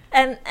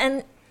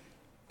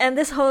 And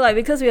this whole, like,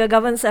 because we are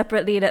governed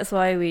separately, that's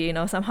why we,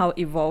 somehow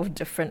evolved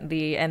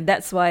differently. And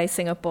that's why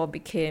Singapore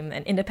became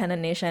an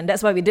independent nation.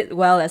 That's why we did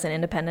well as an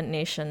independent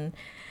nation.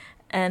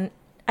 And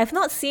I've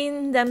not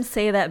seen them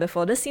say that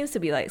before. This seems to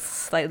be like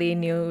slight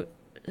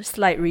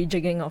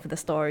rejigging of the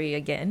story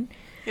again.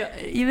 Yeah,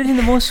 even in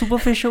the most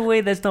superficial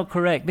way, that's not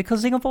correct,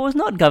 because Singapore was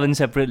not governed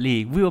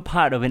separately. We were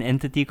part of an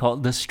entity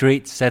called the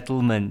Straits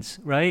Settlements,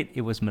 right?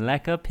 It was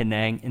Malacca,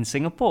 Penang, and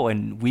Singapore,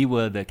 and we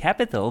were the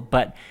capital,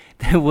 but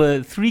there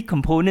were 3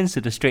 components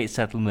to the Straits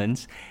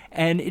Settlements,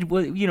 and it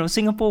was,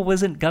 Singapore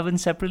wasn't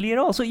governed separately at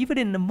all. So even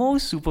in the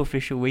most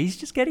superficial way, he's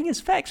just getting his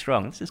facts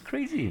wrong. This is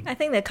crazy. I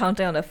think they're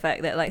counting on the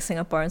fact that, like,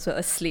 Singaporeans were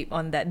asleep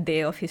on that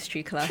day of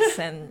history class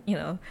and,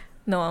 no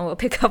one will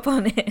pick up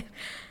on it.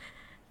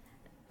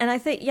 And I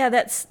think,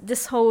 that's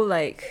this whole,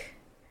 like,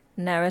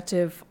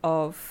 narrative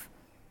of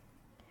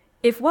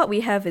if what we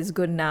have is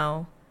good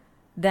now,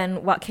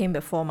 then what came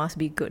before must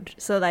be good.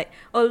 So, like,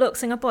 oh, look,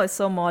 Singapore is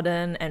so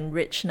modern and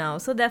rich now,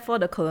 so therefore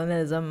the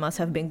colonialism must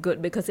have been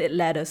good because it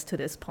led us to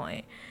this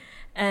point.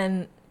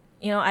 And,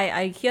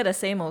 I hear the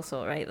same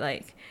also, right?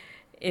 Like,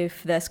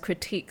 if there's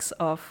critiques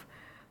of,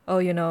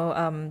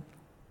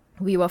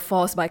 we were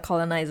forced by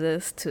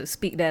colonizers to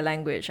speak their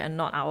language and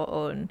not our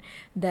own,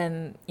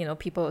 then,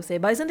 people will say,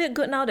 but isn't it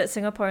good now that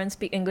Singaporeans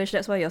speak English?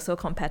 That's why you're so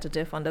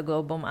competitive on the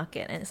global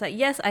market. And it's like,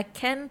 yes, I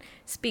can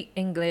speak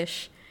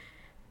English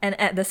and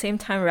at the same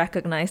time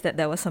recognize that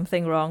there was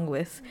something wrong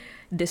with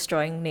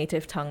destroying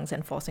native tongues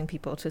and forcing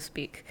people to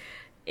speak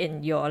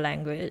in your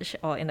language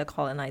or in the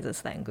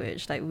colonizer's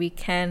language. Like, we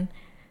can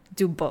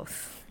do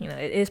both.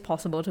 It is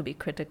possible to be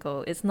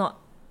critical. It's not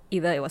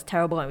either it was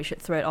terrible and we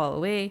should throw it all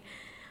away,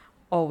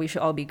 or we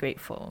should all be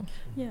grateful.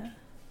 Yeah.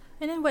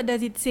 And then what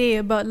does it say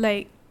about,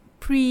 like,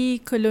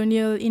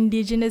 pre-colonial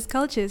indigenous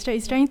cultures, right?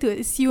 It's trying to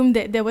assume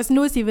that there was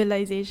no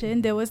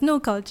civilization, there was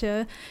no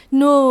culture,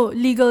 no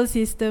legal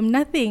system,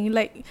 nothing.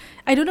 Like,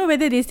 I don't know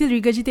whether they still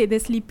regurgitate the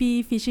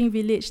sleepy fishing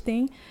village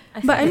thing.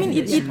 But I mean,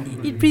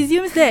 it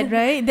presumes that,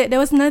 right? That there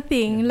was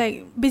nothing.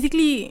 Like,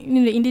 basically,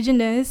 the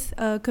indigenous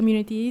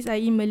communities,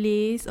 i.e.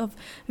 Malays of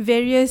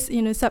various,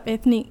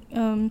 sub-ethnic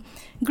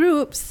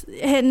groups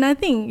had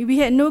nothing. We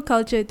had no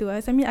culture to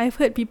us. I mean, I've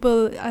heard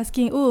people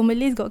asking, oh,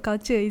 Malays got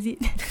culture, is it?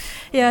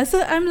 Yeah,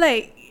 so I'm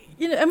like,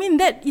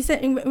 that is,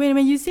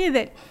 when you say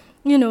that,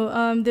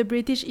 the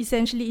British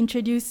essentially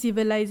introduced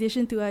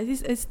civilization to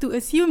us, is to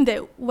assume that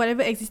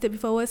whatever existed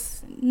before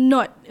was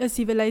not a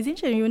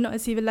civilization. We were not a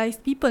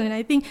civilized people. And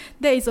I think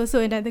that is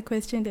also another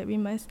question that we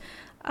must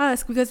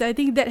ask, because I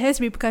think that has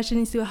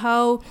repercussions to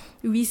how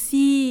we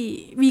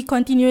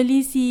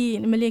continually see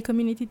in the Malay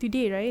community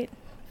today, right?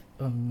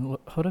 To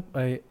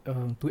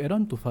add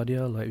on to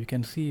Fadia, like, we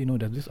can see,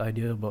 there's this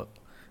idea about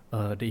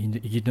the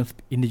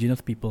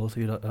indigenous peoples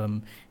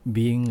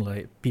being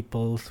like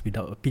people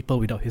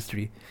without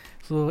history.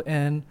 So,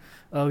 and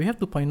we have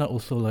to point out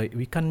also, like,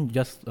 we can't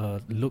just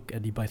look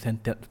at the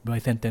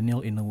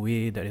bicentennial in a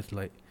way that is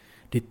like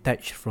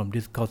detached from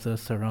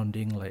discourses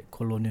surrounding like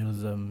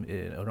colonialism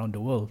around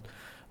the world.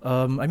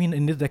 I mean,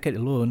 in this decade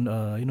alone,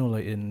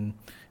 like in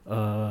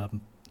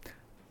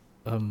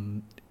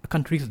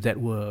countries that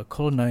were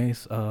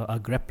colonized are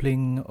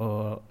grappling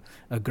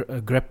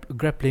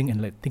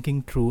and like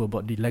thinking through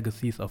about the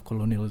legacies of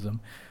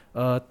colonialism.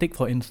 Take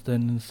for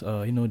instance,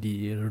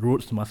 the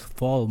Rhodes Must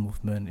Fall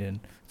movement in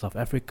South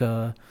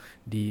Africa,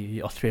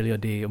 the Australia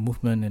Day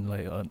movement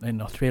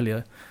in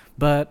Australia.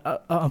 But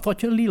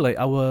unfortunately, like,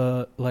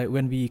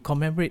 when we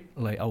commemorate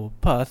like our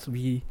past,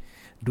 we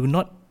do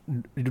not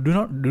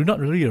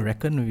really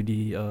reckon with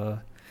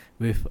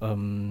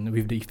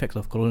the effects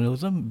of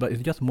colonialism, but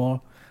it's just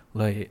more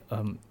like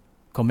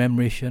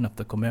commemoration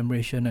after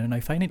commemoration. And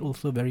I find it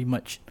also very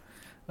much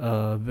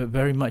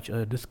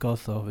a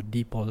discourse of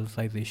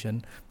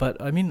depoliticization. But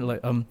I mean,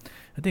 like, I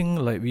think,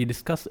 like, we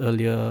discussed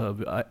earlier,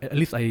 at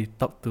least I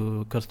talked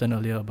to Kirsten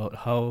earlier about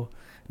how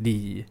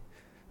the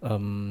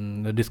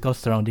discourse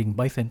surrounding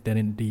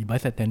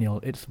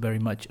bicentennial, it's very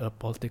much a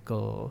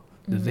political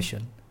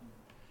decision.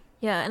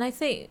 Yeah, and I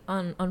think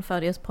on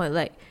Fadia's point,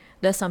 like,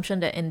 the assumption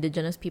that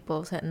indigenous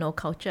peoples had no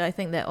culture, I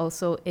think that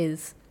also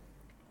is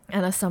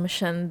an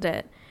assumption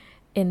that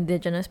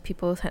indigenous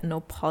peoples had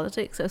no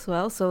politics as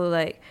well. So,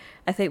 like,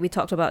 I think we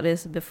talked about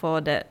this before,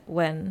 that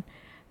when,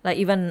 like,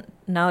 even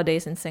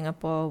nowadays in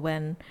Singapore,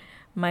 when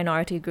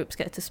minority groups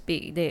get to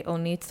speak, they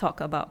only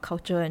talk about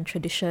culture and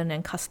tradition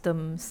and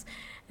customs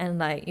and,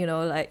 like,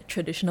 like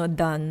traditional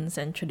dance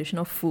and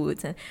traditional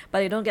foods, but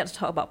they don't get to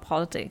talk about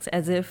politics,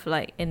 as if,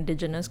 like,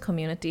 indigenous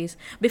communities,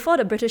 before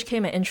the British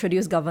came and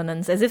introduced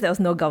governance, as if there was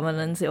no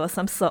governance. It was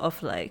some sort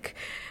of, like,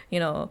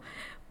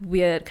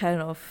 weird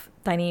kind of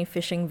tiny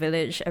fishing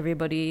village,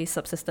 everybody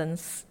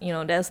subsistence,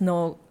 there's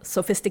no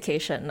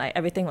sophistication, like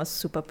everything was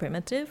super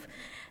primitive.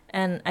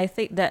 And I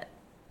think that,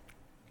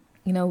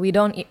 we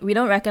don't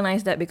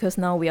recognize that because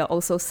now we are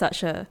also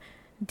such a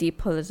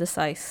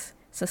depoliticized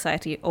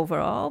society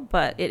overall,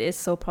 but it is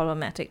so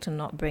problematic to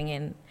not bring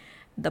in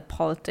the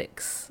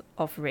politics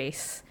of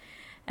race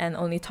and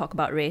only talk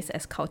about race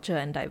as culture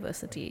and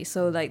diversity.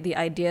 So like the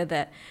idea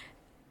that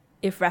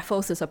if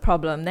Raffles is a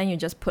problem, then you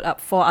just put up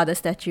 4 other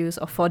statues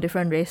of 4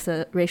 different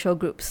racial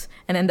groups,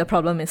 and then the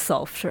problem is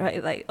solved,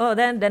 right? Like,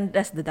 then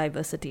that's the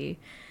diversity.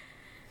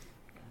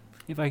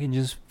 If I can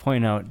just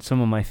point out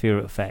some of my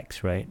favorite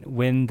facts, right?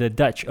 When the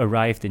Dutch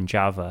arrived in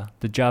Java,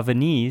 the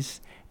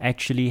Javanese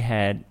actually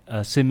had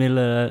a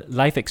similar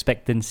life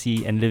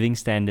expectancy and living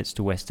standards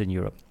to Western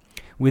Europe.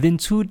 Within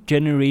 2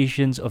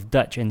 generations of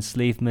Dutch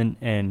enslavement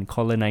and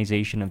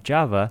colonization of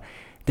Java,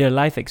 their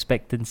life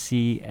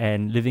expectancy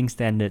and living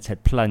standards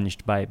had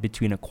plunged by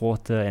between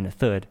 1/4 and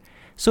 1/3.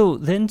 So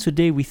then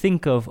today we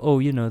think of,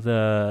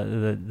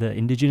 the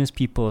indigenous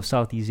people of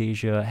Southeast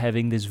Asia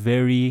having this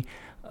very,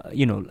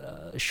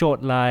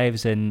 short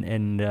lives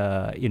and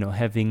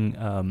having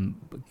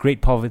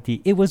great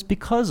poverty. It was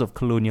because of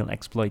colonial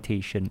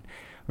exploitation,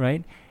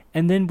 right?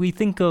 And then we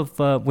think of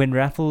when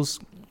Raffles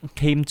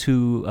came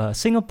to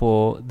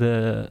Singapore,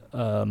 the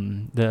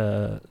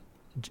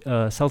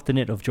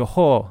Sultanate of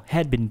Johor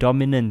had been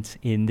dominant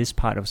in this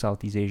part of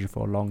Southeast Asia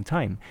for a long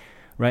time,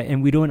 right?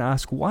 And we don't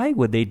ask why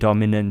were they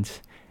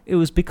dominant. It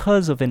was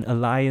because of an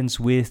alliance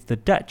with the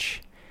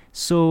Dutch.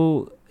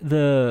 So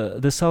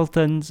the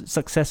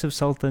successive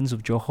sultans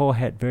of Johor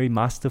had very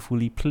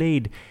masterfully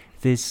played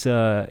this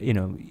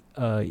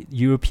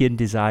European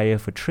desire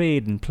for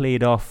trade and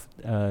played off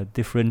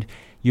different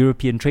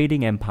European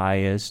trading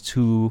empires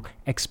to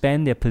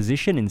expand their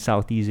position in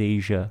Southeast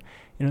Asia.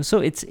 So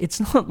it's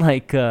not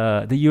like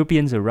the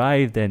Europeans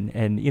arrived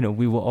and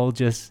we were all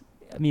just,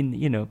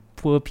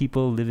 poor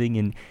people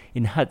living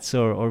in huts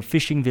or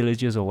fishing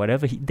villages or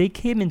whatever. They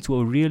came into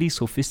a really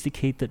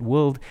sophisticated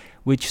world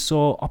which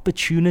saw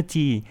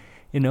opportunity,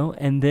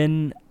 and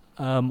then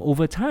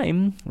over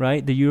time,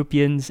 right, the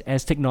Europeans,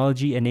 as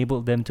technology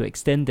enabled them to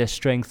extend their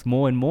strength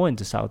more and more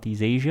into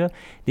Southeast Asia,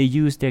 they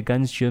used their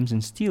guns, germs,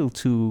 and steel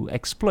to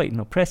exploit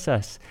and oppress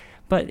us.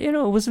 But it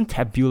wasn't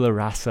tabula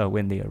rasa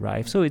when they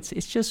arrived. So it's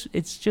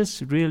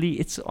really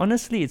it's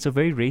a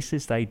very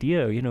racist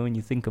idea. When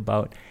you think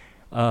about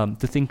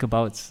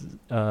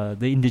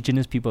the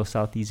indigenous people of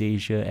Southeast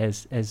Asia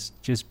as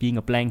just being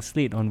a blank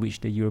slate on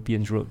which the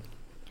Europeans wrote.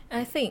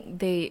 I think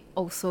they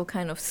also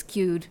kind of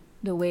skewed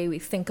the way we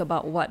think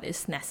about what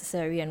is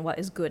necessary and what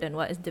is good and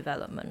what is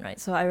development, right?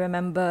 So I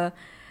remember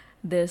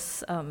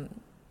this.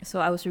 So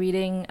I was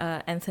reading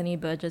Anthony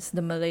Burgess'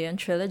 The Malayan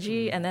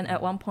Trilogy, and then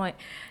at one point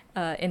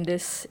in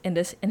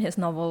his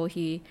novel,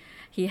 he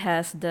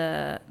has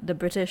the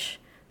British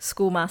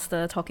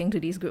schoolmaster talking to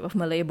these group of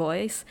Malay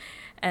boys,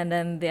 and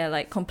then they're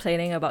like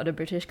complaining about the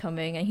British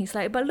coming, and he's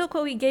like, but look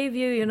what we gave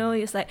you,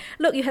 he's like,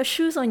 look, you have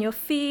shoes on your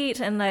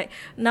feet, and like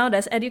now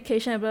there's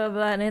education, blah blah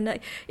blah, and then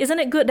like, isn't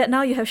it good that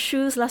now you have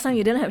shoes? Last time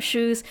you didn't have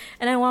shoes.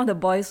 And then one of the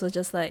boys was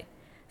just like,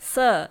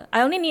 sir,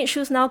 I only need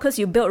shoes now because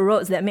you built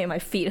roads that make my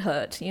feet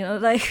hurt.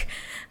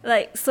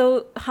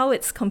 So how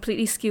it's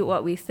completely skewed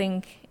what we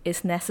think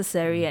is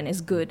necessary and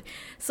is good.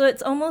 So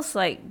it's almost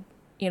like,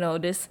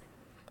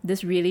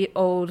 this really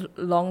old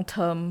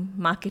long-term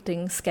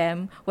marketing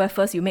scam where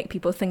first you make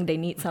people think they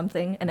need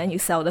something and then you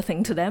sell the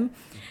thing to them.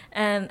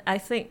 And I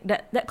think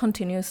that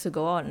continues to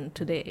go on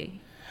today.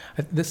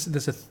 There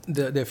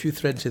are a few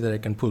threads here that I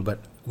can pull, but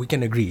we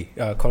can agree.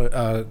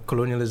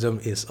 Colonialism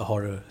is a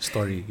horror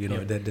story.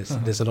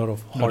 There's a lot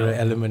of horror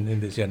element in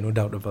this. Yeah, no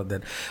doubt about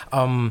that.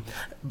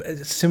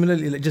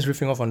 Similarly, just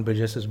riffing off on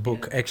Burgess's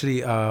book,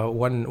 actually,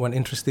 one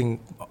interesting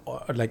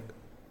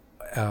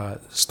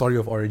story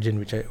of origin,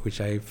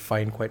 which I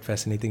find quite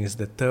fascinating, is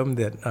the term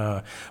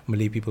that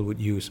Malay people would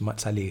use,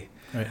 mat saleh.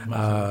 Right,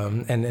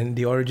 and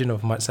the origin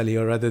of mat saleh,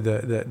 or rather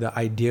the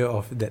idea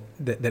of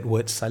that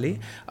word saleh,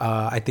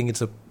 I think it's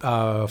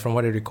from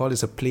what I recall,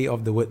 is a play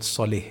of the word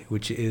soleh,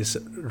 which is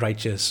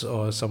righteous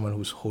or someone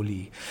who's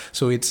holy.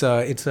 So it's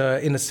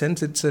in a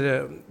sense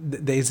there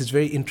is this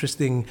very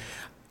interesting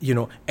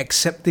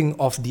accepting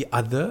of the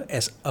other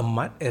as a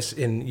mat, as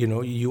in,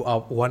 you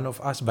are one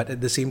of us, but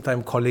at the same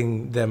time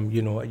calling them,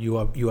 you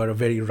are a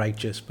very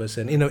righteous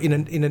person, in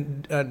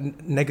a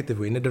negative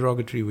way, in a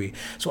derogatory way.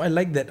 So I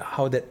like that,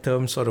 how that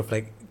term sort of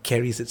like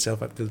carries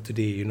itself up till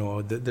today,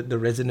 the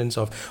resonance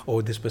of,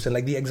 this person,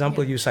 like the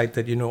example you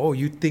cited,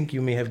 you think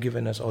you may have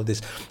given us all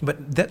this,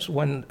 but that's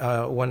one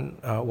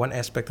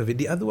aspect of it.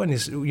 The other one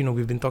is,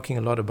 we've been talking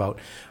a lot about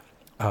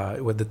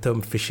where the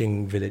term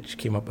fishing village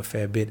came up a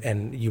fair bit,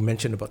 and you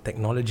mentioned about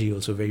technology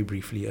also very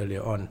briefly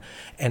earlier on.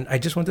 And I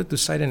just wanted to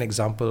cite an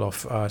example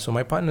of, so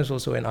my partner is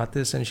also an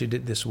artist, and she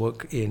did this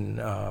work in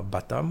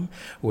Batam,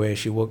 where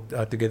she worked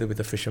together with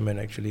a fisherman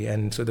actually.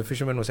 And so the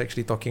fisherman was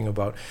actually talking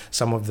about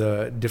some of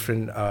the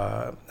different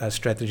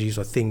strategies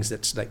or things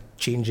that's like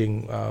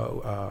changing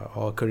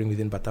or occurring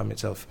within Batam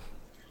itself.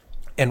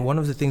 And one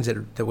of the things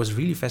that was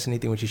really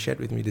fascinating when she shared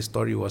with me this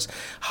story was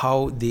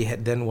how they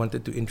had then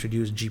wanted to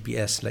introduce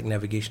GPS, like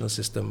navigational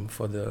system,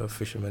 for the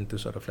fishermen to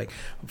sort of like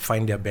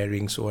find their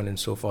bearings, so on and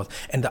so forth.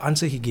 And the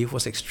answer he gave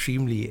was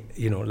extremely,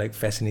 like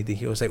fascinating.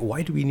 He was like,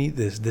 why do we need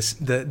this?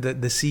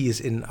 The sea is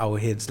in our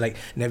heads, like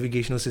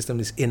navigational system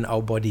is in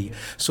our body.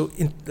 So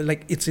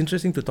it's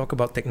interesting to talk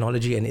about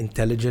technology and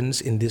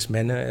intelligence in this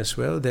manner as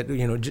well, that,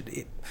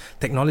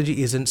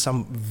 technology isn't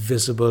some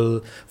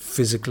visible,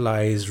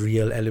 physicalized,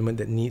 real element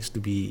that needs to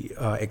be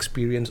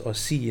experienced or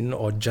seen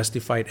or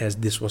justified as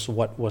this was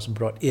what was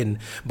brought in,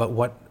 but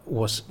what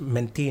was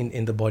maintained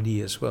in the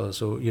body as well.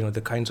 So,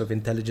 the kinds of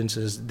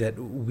intelligences that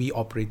we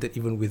operated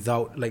even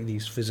without like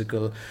these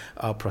physical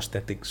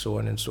prosthetics, so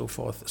on and so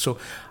forth. So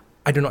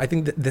I don't know, I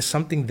think that there's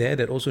something there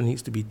that also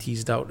needs to be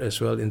teased out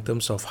as well in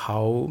terms of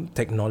how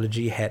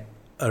technology had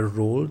a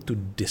role to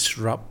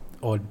disrupt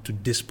or to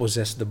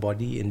dispossess the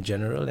body in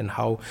general, and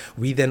how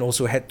we then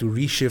also had to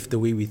reshift the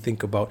way we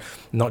think about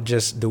not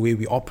just the way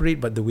we operate,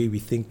 but the way we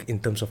think in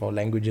terms of our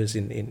languages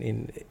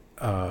in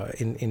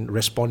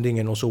responding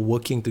and also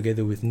working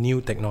together with new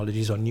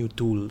technologies or new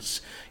tools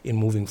in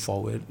moving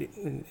forward,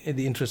 in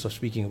the interest of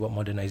speaking about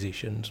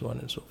modernization, so on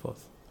and so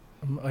forth.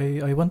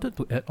 I wanted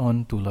to add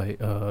on to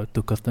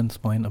to Kirsten's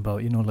point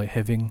about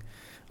having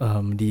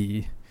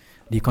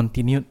the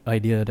continued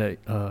idea that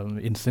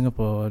in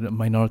Singapore, the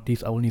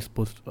minorities are only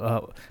supposed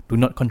do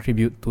not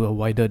contribute to a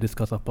wider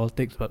discourse of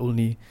politics, but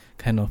only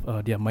kind of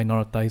they are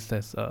minoritized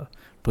as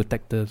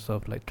protectors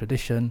of like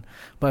tradition.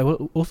 But I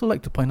would also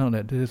like to point out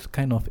that this is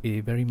kind of a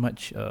very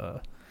much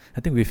I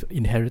think we've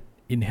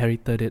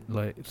inherited it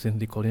like since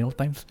the colonial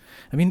times.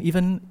 I mean,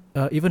 even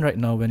right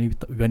now when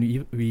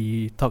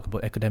we talk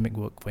about academic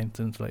work, for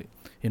instance, like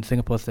in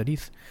Singapore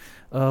studies,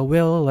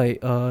 grand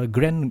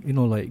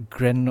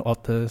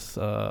authors,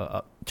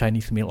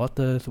 Chinese male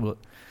authors would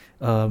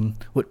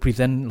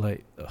present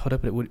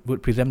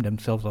would present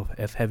themselves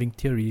as having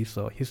theories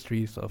or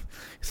histories of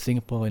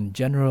Singapore in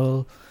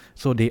general.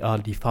 So they are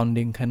the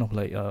founding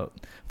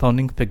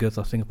founding figures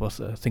of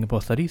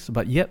Singapore studies.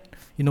 But yet,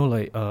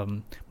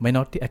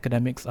 minority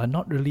academics are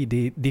not really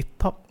they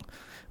talk.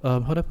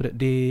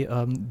 They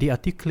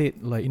articulate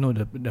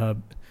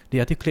they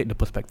articulate the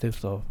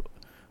perspectives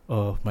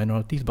of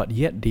minorities, but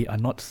yet they are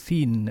not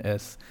seen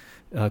as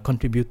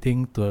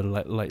contributing to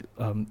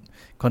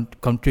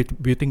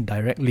contributing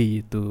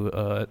directly to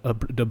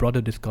the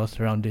broader discourse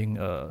surrounding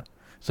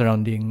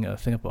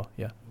Singapore.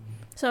 Yeah.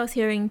 So I was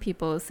hearing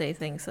people say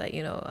things like,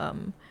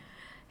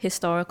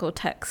 historical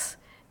texts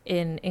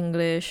in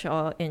English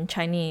or in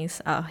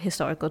Chinese are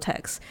historical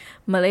texts.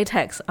 Malay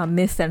texts are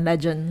myths and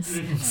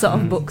legends sort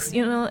of books,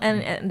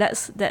 and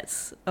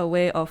that's a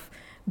way of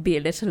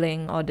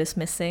belittling or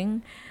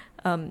dismissing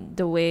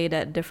the way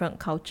that different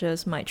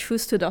cultures might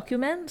choose to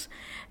document.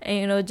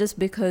 And just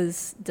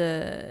because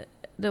the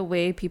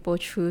way people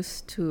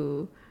choose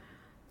to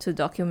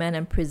document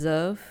and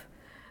preserve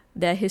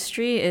their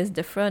history is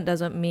different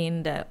doesn't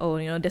mean that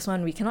this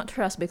one we cannot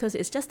trust because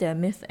it's just their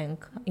myth and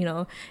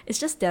it's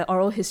just their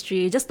oral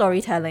history, just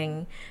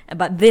storytelling,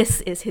 but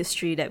this is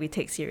history that we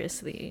take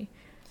seriously.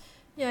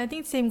 Yeah, I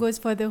think the same goes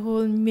for the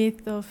whole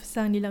myth of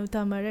Sang Nila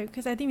Utama, right?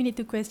 Because I think we need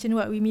to question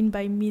what we mean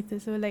by myth.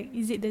 So,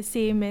 is it the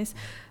same as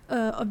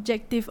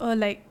objective or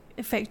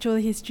factual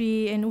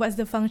history, and what's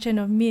the function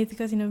of myth?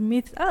 Because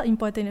myths are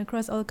important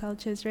across all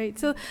cultures, right?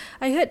 So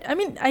I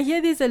hear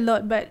this a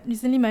lot, but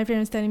recently my friend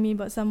was telling me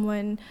about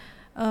someone,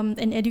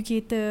 an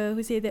educator,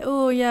 who said that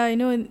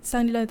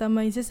Sang Nila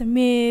Utama is just a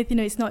myth,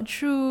 it's not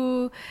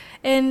true,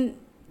 and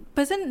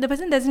the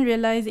person doesn't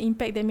realize the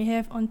impact that may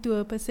have onto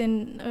a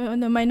person,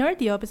 on a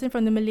minority or a person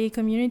from the Malay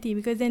community,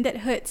 because then that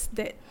hurts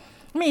that.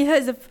 It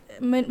hurts the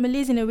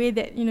Malays in a way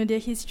that their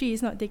history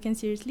is not taken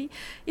seriously.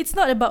 It's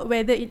not about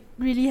whether it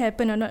really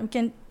happened or not. We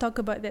can talk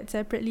about that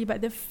separately.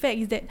 But the fact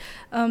is that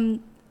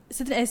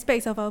certain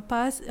aspects of our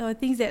past or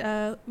things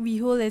that we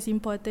hold as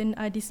important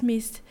are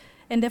dismissed,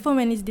 and therefore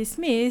when it's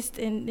dismissed,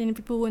 and then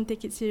people won't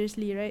take it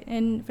seriously, right?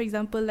 And for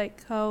example,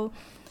 how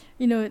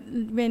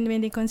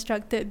when they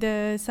constructed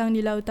the Sang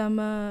Nila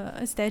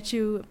Utama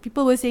statue,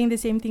 people were saying the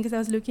same thing, because I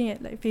was looking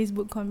at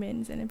Facebook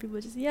comments, and then people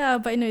were just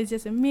but it's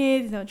just a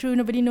myth, it's not true,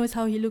 nobody knows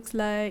how he looks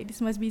like,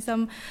 this must be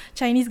some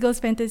Chinese girl's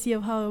fantasy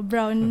of how a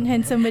brown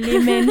handsome Malay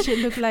man should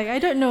look like. I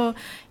don't know.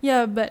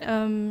 But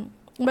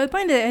the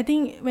point that I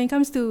think when it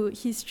comes to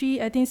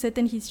history, I think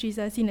certain histories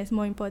are seen as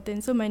more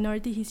important, so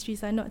minority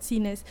histories are not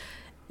seen as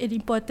an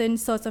important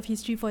source of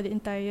history for the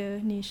entire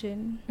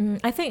nation.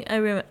 I think I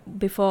remember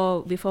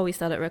before we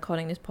started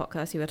recording this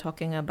podcast, you were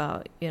talking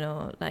about,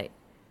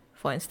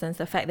 for instance,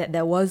 the fact that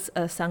there was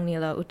a Sang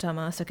Nila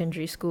Utama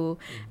secondary school,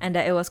 and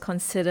that it was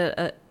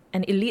considered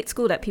an elite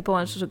school that people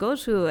wanted to go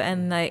to.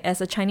 And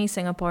as a Chinese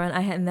Singaporean, I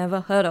had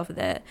never heard of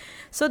that.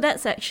 So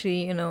that's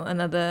actually,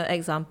 another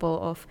example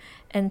of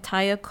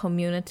entire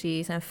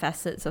communities and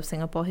facets of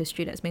Singapore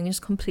history that's being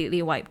just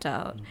completely wiped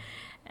out.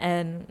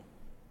 And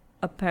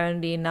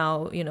apparently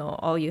now,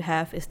 all you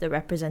have is the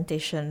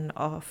representation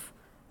of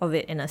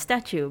it in a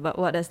statue. But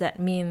what does that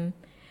mean,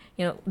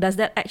 does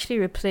that actually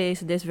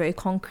replace this very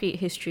concrete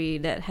history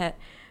that had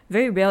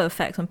very real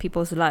effects on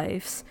people's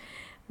lives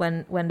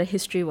when the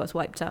history was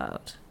wiped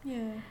out?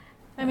 Yeah.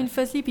 I mean,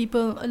 firstly,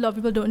 a lot of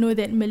people don't know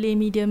that Malay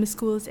medium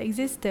schools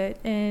existed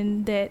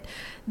and that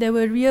there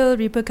were real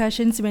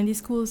repercussions when these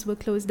schools were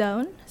closed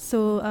down.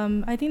 So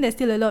I think there's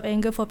still a lot of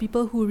anger for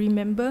people who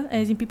remember,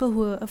 as in people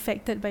who were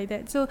affected by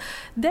that. So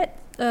that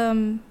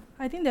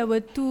I think there were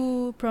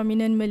two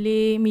prominent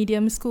Malay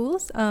medium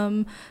schools,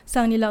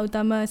 Sang Nila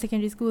Utama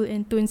Secondary School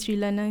and Tun Sri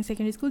Lanang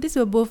Secondary School. These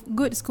were both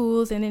good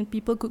schools, and then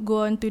people could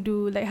go on to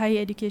do like higher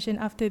education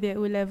after their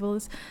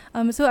O-levels.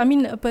 So I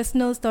mean, a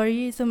personal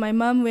story. So my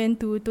mom went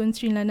to Tun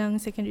Sri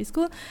Lanang Secondary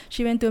School.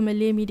 She went to a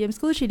Malay medium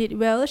school. She did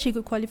well. She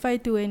could qualify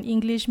to an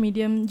English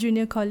medium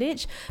junior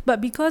college.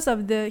 But because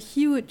of the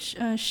huge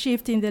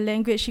shift in the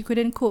language, she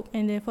couldn't cope,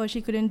 and therefore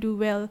she couldn't do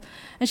well.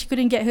 And she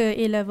couldn't get her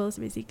A-levels,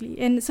 basically.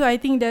 And so I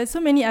think there are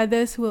so many others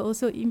who were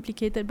also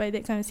implicated by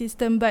that kind of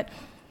system, but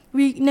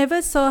we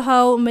never saw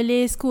how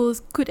Malay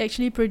schools could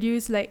actually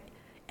produce like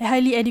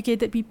highly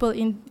educated people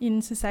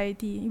in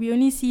society. We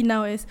only see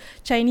now as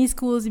Chinese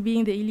schools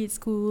being the elite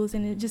schools,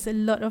 and just a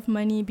lot of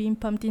money being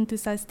pumped in to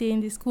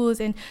sustain these schools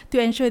and to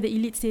ensure the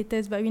elite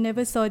status, but we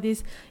never saw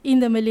this in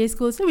the Malay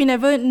schools. So we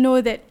never know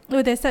that,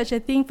 there's such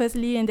a thing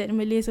firstly, and that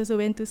Malays also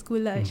went to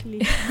school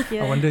actually.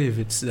 Yeah. I wonder if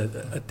it's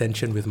a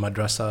tension with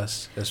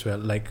madrasas as well,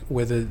 like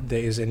whether there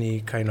is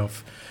any kind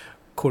of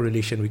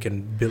correlation we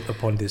can build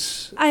upon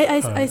this.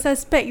 I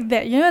suspect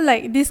that,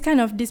 like this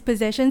kind of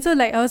dispossession. So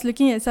like I was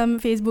looking at some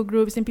Facebook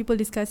groups and people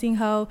discussing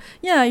how,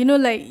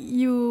 like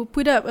you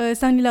put up a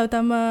Sang Nila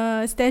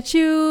Utama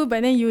statue,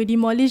 but then you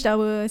demolished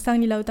our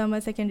Sang Nila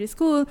Utama Secondary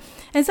School.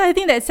 And so I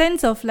think that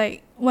sense of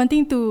like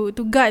wanting to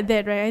guard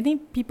that, right? I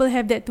think people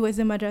have that towards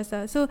the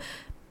madrasa. So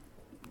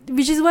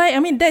which is why, I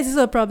mean, that's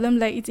also a problem.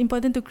 Like, it's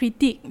important to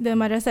critique the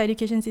madrasa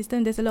education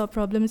system. There's a lot of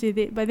problems with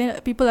it. But then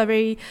people are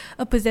very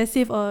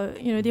possessive, or,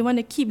 they want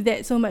to keep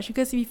that so much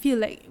because we feel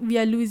like we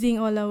are losing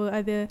all our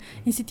other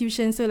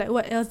institutions. So, like,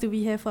 what else do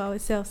we have for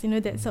ourselves?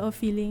 That sort of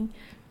feeling.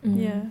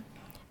 Yeah.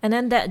 And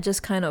then that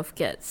just kind of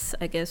gets,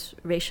 I guess,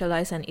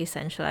 racialized and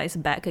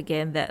essentialized back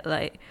again, that,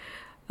 like,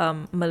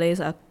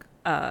 Malays are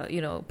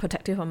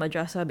protective of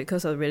madrasa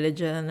because of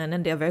religion, and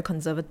then they're very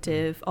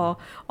conservative, or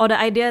the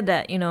idea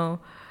that,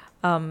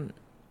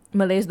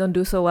 Malays don't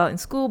do so well in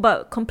school,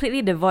 but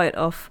completely devoid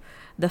of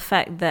the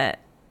fact that,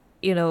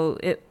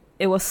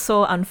 it was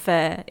so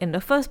unfair in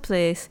the first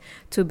place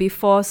to be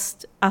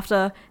forced,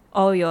 after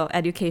all your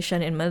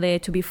education in Malay,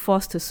 to be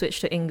forced to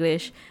switch to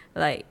English,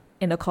 like,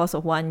 in the course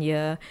of 1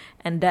 year.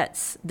 And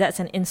that's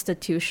an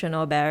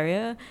institutional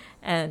barrier.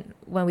 And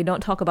when we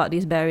don't talk about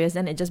these barriers,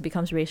 then it just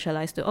becomes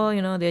racialized to,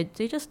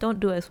 they just don't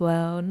do as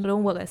well,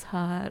 don't work as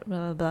hard,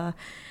 blah, blah, blah.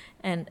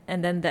 And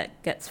then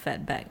that gets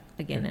fed back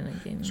again and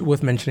again. It's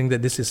worth mentioning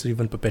that this is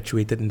even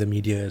perpetuated in the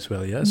media as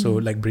well, yeah? Mm-hmm. So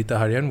like Berita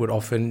Harian would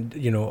often,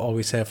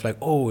 always have like,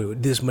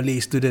 this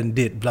Malay student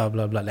did blah,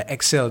 blah, blah, like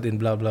excelled in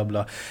blah, blah,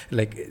 blah.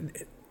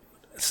 Like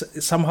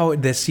somehow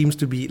there seems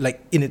to be,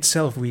 like, in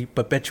itself, we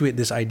perpetuate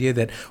this idea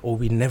that,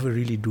 we never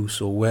really do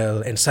so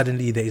well. And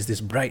suddenly there is this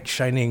bright,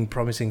 shining,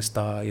 promising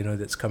star,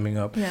 that's coming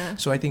up. Yeah.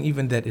 So I think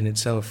even that in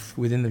itself,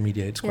 within the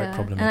media, it's quite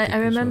problematic.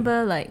 And I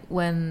remember like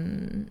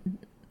when...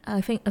 I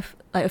think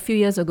a few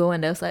years ago when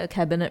there was like a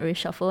cabinet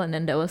reshuffle, and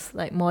then there was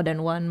like more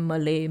than one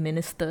Malay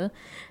minister,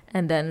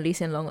 and then Lee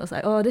Hsien Loong was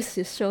like, this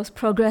just shows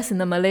progress in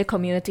the Malay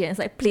community, and it's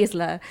like, please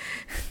lah,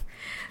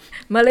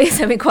 Malays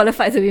have been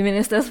qualified to be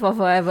ministers for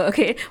forever.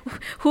 Okay,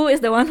 who is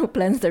the one who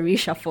plans the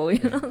reshuffle?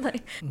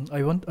 Like.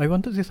 I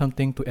want to say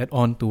something to add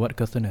on to what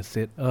Kirsten has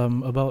said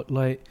about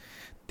like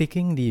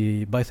taking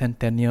the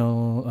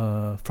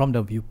bicentennial from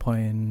the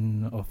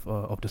viewpoint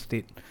of the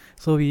state.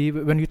 So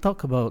when we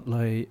talk about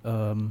like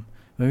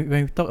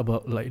when we talk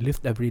about like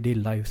lived everyday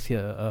lives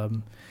here,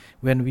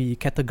 when we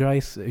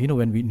categorize,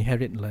 when we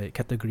inherit like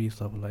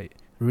categories of like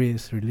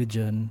race,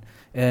 religion,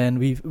 and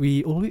we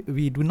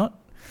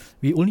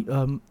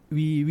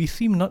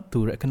seem not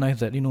to recognize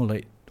that,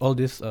 like all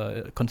these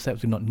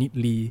concepts do not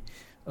neatly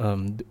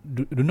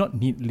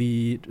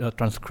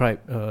transcribe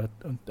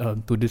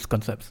to these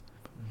concepts.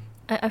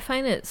 I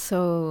find it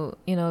so,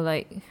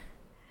 like,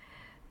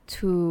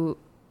 to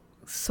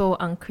so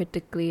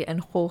uncritically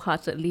and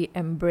wholeheartedly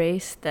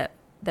embrace that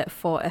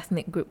 4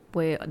 ethnic group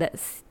way,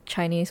 that's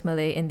Chinese,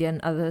 Malay, Indian,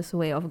 others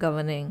way of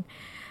governing,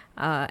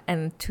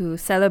 and to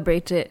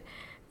celebrate it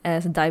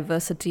as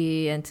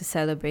diversity, and to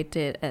celebrate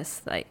it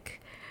as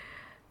like,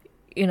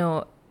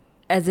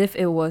 as if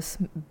it was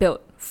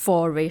built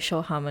for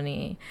racial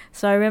harmony.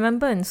 So I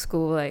remember in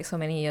school, like so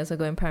many years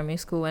ago in primary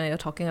school, when they were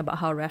talking about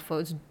how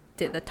Raffles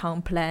did the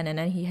town plan, and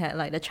then he had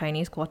like the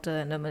Chinese quarter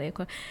and the Malay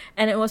quarter,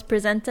 and it was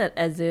presented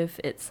as if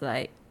it's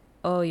like,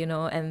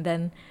 and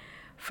then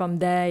from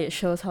there it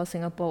shows how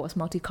Singapore was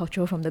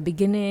multicultural from the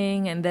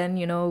beginning, and then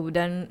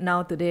then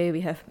now today we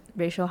have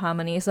racial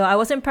harmony. So I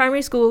was in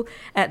primary school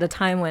at the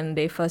time when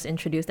they first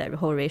introduced that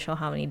whole racial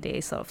harmony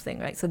day sort of thing,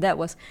 right? So that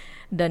was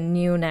the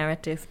new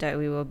narrative that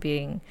we were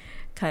being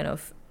kind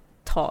of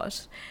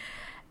taught.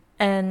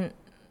 And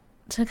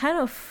to kind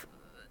of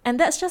And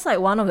that's just like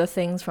one of the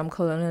things from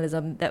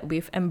colonialism that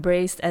we've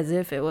embraced as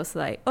if it was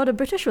like, oh, the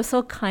British were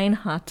so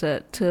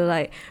kind-hearted to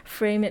like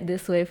frame it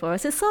this way for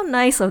us. It's so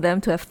nice of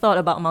them to have thought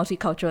about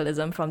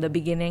multiculturalism from the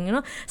beginning, you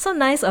know. So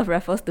nice of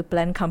Raffles to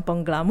plan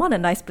Kampong Glam. What a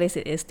nice place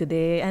it is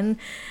today. And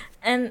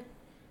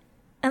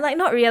like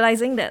not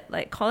realizing that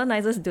like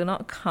colonizers do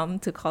not come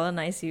to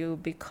colonize you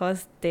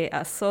because they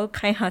are so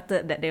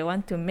kind-hearted that they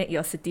want to make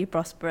your city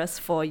prosperous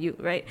for you,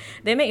 right?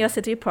 They make your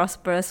city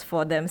prosperous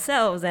for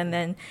themselves, and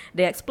then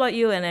they exploit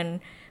you, and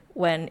then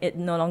when it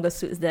no longer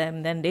suits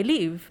them, then they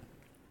leave.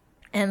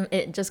 And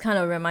it just kind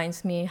of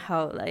reminds me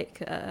how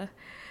like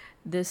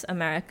this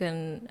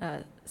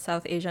American,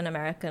 South Asian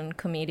American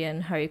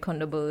comedian Hari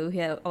Kondabolu,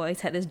 he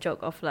always had this joke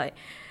of like,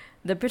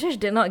 the British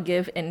did not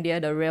give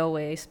India the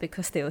railways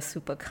because they were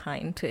super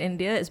kind to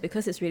India. It's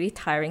because it's really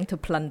tiring to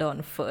plunder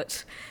on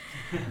foot.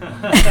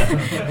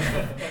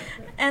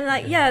 And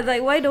like, yeah,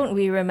 like why don't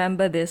we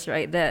remember this,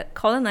 right? That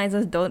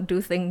colonizers don't do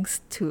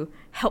things to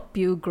help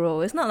you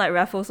grow. It's not like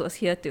Raffles was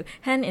here to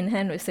hand in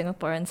hand with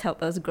Singaporeans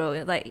help us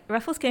grow. Like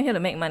Raffles came here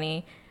to make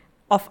money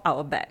off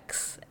our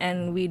backs,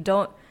 and we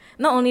don't.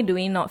 Not only do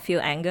we not feel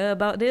anger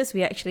about this,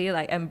 we actually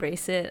like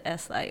embrace it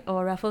as like,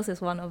 oh, Raffles is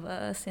one of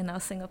us in our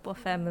Singapore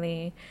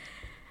family.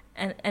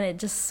 And it's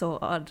just so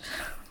odd.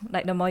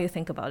 Like the more you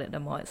think about it, the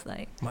more it's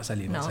like, Mak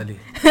Saleh, no. Mak Saleh.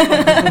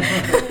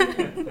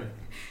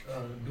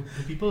 Do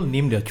people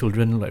name their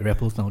children like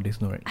Raffles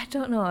nowadays? No, right? I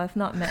don't know, I've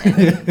not met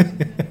any.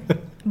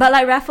 But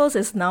like Raffles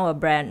is now a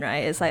brand,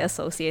 right? It's like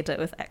associated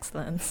with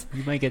excellence.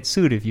 You might get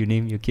sued if you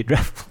name your kid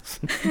Raffles.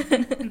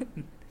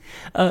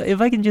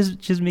 If I can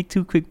just make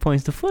two quick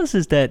points. The first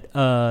is that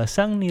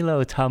Sang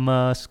Nila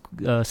Utama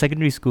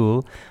Secondary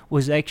School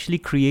was actually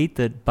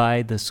created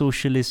by the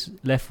socialist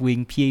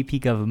left-wing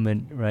PAP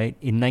government, right,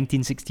 in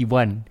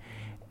 1961.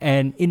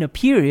 And in a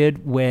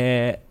period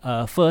where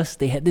first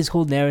they had this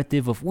whole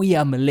narrative of we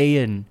are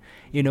Malayan,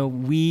 you know,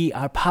 we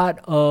are part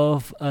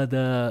of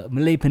the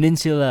Malay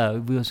Peninsula.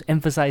 We was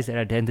emphasized their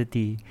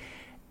identity.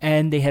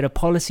 And they had a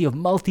policy of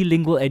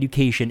multilingual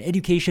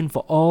education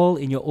for all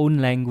in your own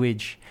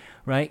language.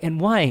 Right? And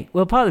why?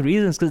 Well, part of the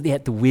reason is because they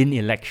had to win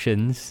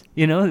elections.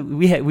 You know,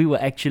 we were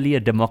actually a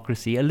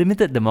democracy, a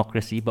limited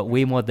democracy, but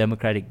way more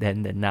democratic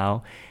then than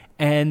now.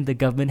 And the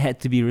government had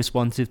to be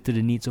responsive to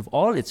the needs of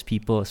all its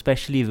people,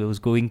 especially if it was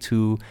going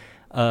to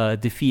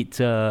defeat,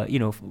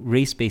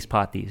 race-based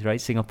parties, right?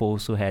 Singapore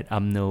also had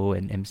UMNO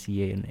and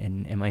MCA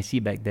and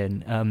MIC back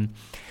then.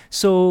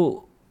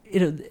 So, you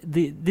know,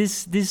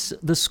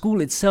 the school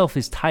itself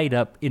is tied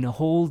up in a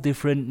whole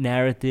different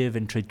narrative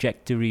and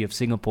trajectory of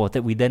Singapore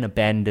that we then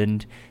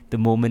abandoned the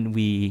moment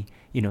we,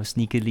 you know,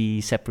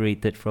 sneakily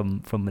separated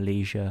from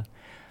Malaysia.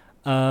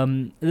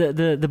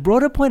 The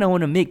broader point I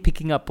want to make,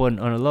 picking up on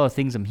a lot of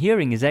things I'm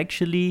hearing, is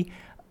actually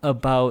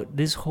about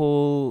this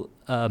whole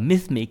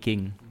myth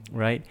making,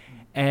 right?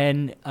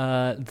 And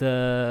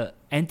the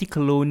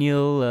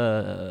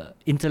anti-colonial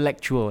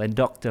intellectual and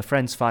doctor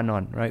Frantz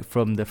Fanon, right,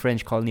 from the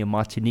French colony of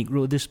Martinique,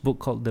 wrote this book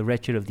called The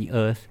Wretched of the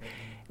Earth,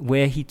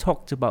 where he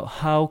talked about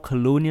how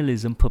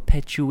colonialism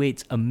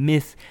perpetuates a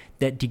myth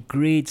that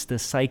degrades the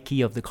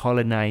psyche of the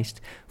colonized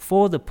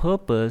for the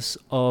purpose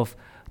of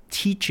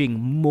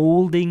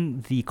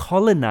molding the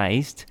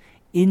colonized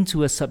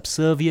into a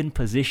subservient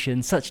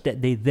position such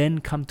that they then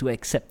come to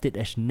accept it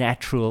as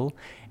natural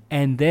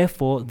and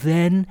therefore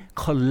then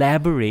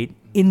collaborate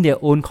in their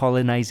own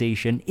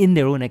colonization, in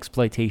their own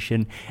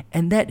exploitation.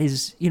 And that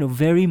is, you know,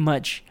 very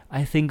much,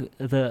 I think,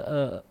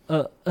 a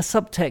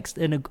subtext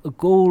and a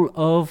goal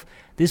of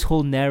this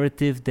whole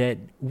narrative that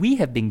we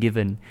have been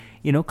given.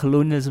 You know,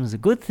 colonialism is a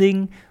good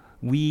thing.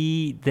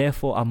 We,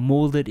 therefore, are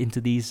molded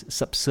into these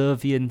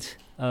subservient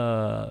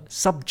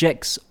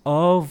subjects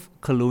of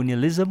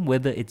colonialism,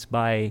 whether it's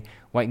by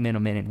white men or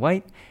men in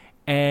white.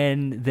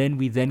 And then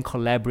we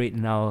collaborate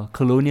in our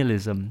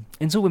colonialism.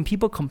 And so when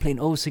people complain,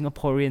 oh,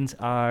 Singaporeans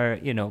are,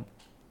 you know,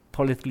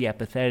 politically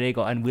apathetic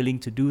or unwilling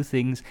to do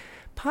things,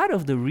 part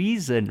of the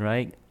reason,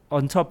 right,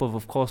 on top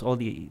of course, all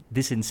the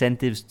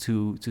disincentives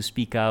to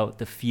speak out,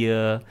 the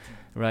fear,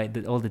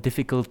 right, all the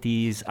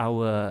difficulties,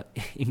 our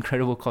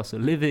incredible cost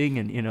of living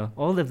and, you know,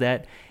 all of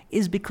that,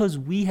 is because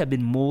we have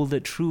been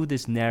molded through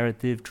this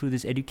narrative, through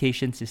this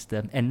education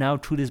system, and now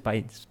through this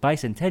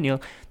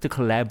bicentennial to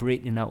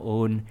collaborate in our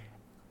own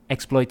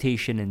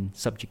exploitation and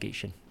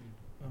subjugation.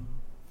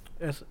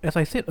 As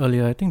I said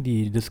earlier, I think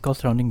the discourse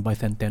surrounding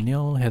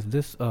bicentennial has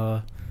this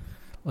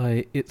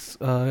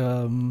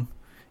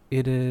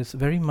it is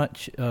very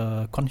much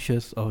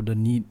conscious of the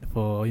need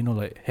for, you know,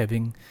 like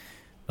having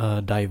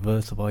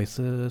diverse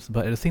voices,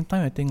 but at the same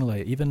time I think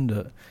like even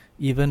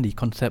the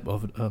concept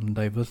of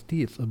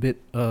diversity is a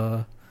bit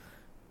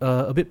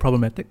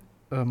problematic.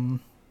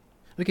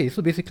 Okay,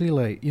 so basically,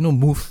 like, you know,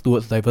 moves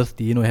towards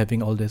diversity, you know,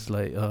 having all this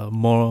like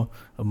more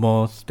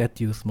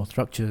statues, more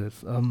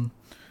structures,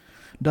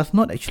 does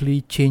not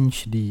actually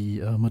change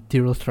the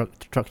material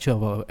structure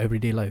of our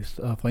everyday lives.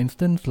 For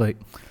instance, like,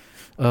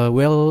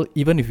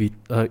 even if we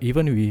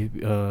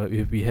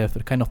have a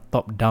kind of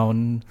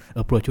top-down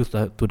approaches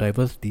to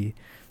diversity,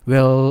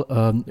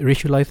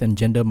 racialized and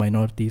gender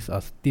minorities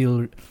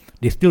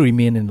still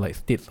remain in like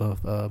states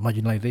of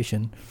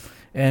marginalization,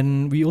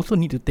 and we also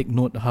need to take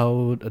note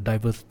how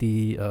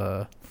diversity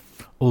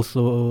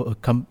also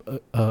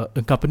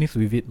accompanies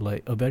with it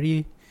like a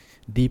very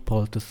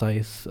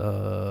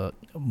depoliticized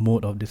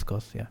mode of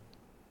discourse.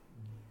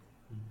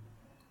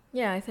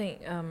 Yeah, I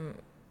think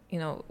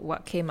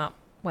what came up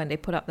when they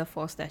put up the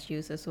 4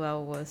 statues as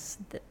well was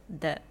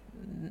that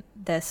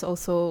there's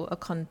also a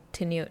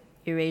continued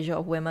erasure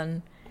of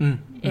women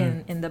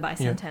in the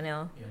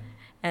bicentennial.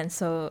 And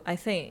so I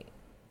think,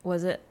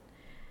 was it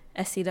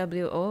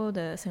SCWO,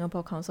 the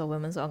Singapore Council of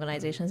Women's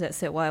Organizations, that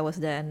said, why was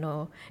there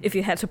no, if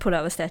you had to put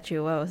up a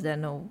statue, why was there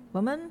no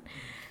woman?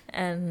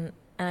 And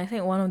I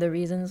think one of the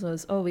reasons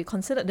was, we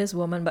considered this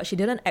woman, but she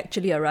didn't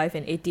actually arrive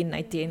in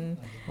 1819.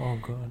 Oh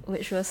God.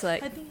 Which was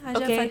like, I think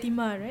Hajjah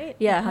Fatimah, right?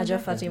 Yeah,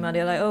 Hajjah Fatimah.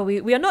 They're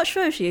like, we are not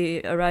sure if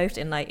she arrived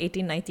in like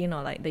 1819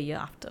 or like the year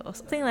after or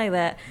something like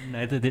that.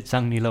 Neither did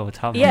Sang Nila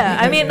Utama. Yeah,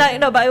 I mean, like,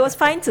 no, but it was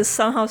fine to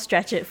somehow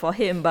stretch it for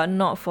him, but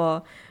not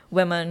for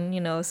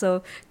women,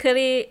 So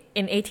clearly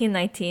in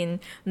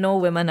 1819, no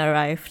women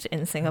arrived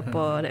in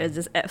Singapore. There's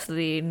just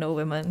absolutely no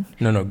women.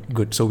 No,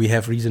 good. So we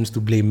have reasons to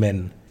blame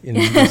men in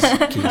this case.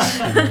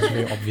 It's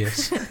very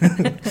obvious.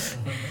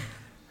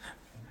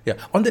 Yeah.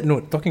 On that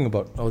note, talking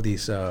about all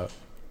these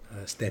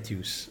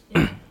statues,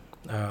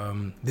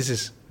 this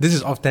is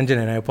off tangent,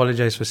 and I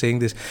apologize for saying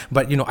this,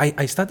 but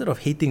I started off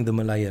hating the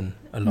Malayan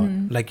a lot,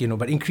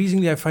 but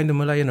increasingly I find the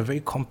Malayan a very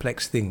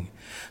complex thing.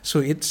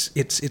 So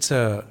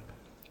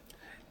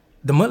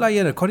the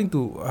Malayan, according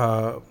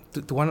to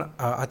one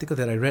article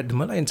that I read, the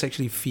Malayan is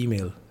actually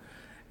female,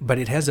 but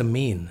it has a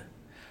mane.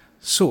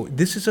 So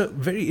this is a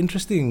very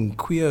interesting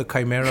queer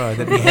chimera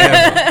that we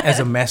have as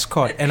a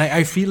mascot. And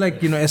I feel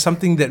like, as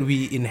something that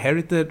we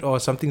inherited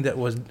or something that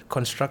was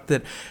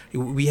constructed,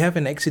 we have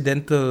an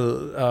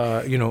accidental,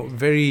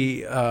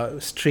 very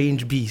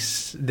strange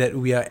beast that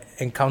we are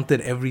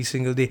encountered every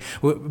single day.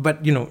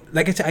 But,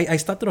 like I said, I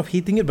started off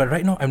hating it, but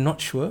right now I'm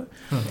not sure.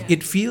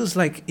 It feels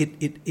like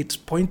it's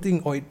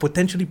pointing, or it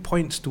potentially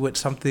points towards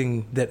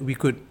something that we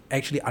could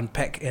actually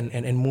unpack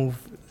and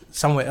move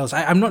somewhere else.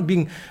 I'm not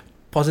being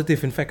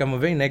positive. In fact, I'm a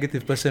very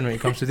negative person when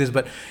it comes to this,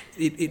 but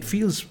it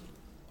feels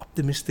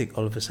optimistic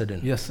all of a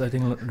sudden. Yes, I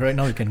think right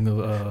now we can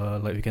go,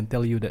 we can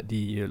tell you that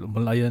the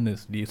Malayan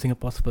is the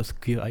Singapore's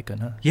first queer icon,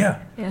 huh?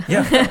 Yeah.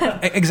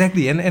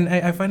 Exactly, and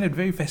I find it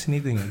very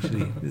fascinating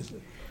actually.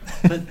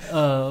 But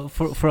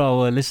for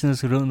our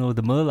listeners who don't know,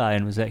 the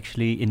Merlion was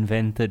actually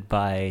invented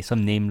by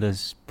some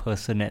nameless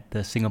person at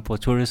the Singapore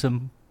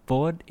Tourism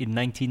Board in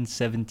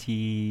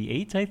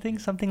 1978, I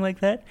think, something like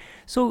that.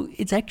 So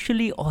it's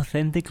actually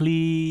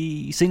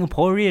authentically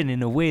Singaporean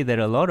in a way that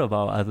a lot of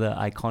our other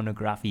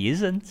iconography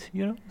isn't,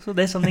 So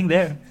there's something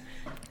there.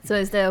 So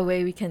is there a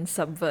way we can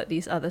subvert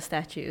these other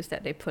statues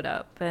that they put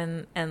up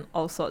and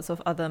all sorts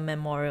of other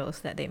memorials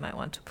that they might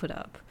want to put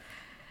up?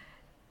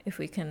 If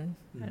we can,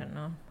 I don't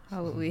know,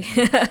 how would we?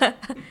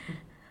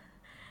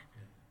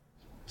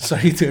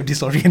 Sorry to have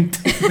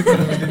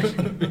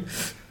disoriented.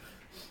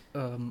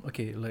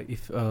 Okay, like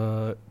if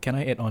can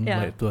I add on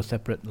to a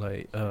separate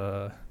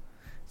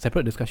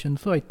separate discussion?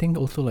 So I think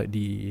also like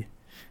the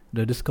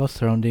discourse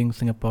surrounding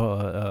Singapore,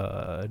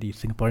 the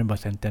Singaporean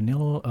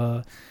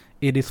bicentennial,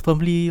 it is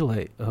firmly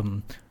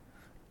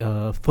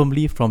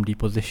firmly from the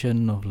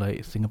position of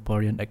like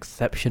Singaporean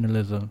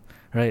exceptionalism,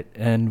 right?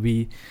 And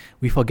we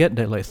forget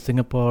that like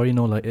Singapore,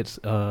 it's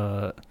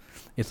a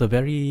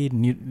very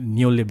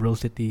neoliberal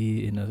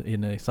city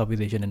in a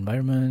Southeast Asian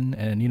environment,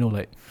 and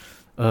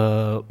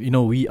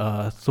we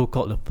are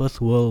so-called the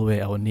first world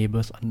where our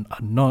neighbors are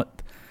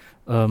not.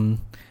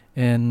 For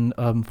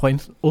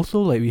instance,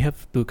 also like we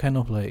have to kind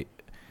of like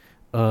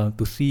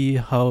to see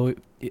how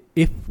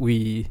if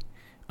we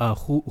are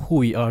who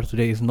we are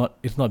today is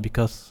not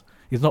because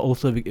we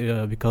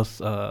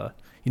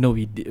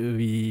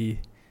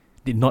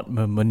did not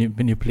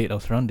manipulate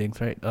our surroundings,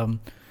 right? I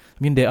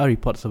mean, there are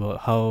reports about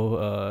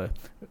how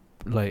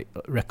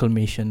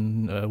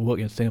reclamation work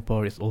in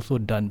Singapore is also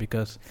done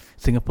because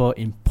Singapore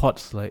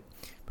imports like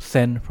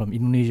sand from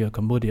Indonesia,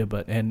 Cambodia,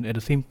 and at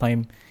the same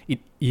time it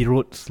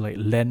erodes like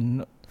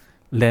land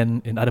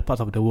in other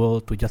parts of the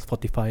world to just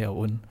fortify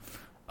our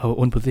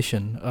own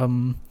position.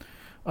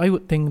 I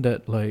would think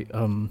that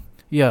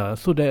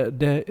so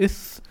there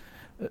is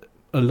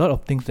a lot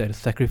of things that is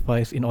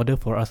sacrificed in order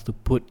for us to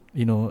put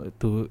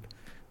to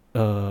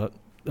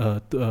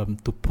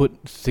put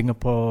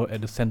Singapore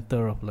at the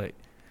center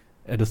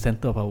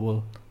of our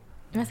world.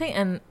 I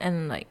think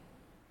and like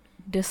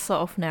this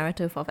sort of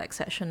narrative of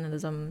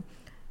exceptionalism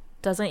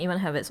doesn't even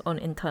have its own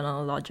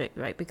internal logic,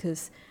 right?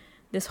 Because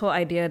this whole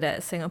idea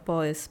that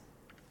Singapore is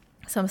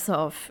some sort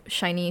of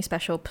shiny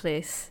special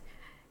place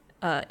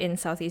in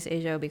Southeast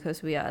Asia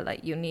because we are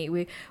like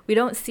unique. We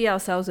don't see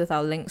ourselves with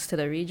our links to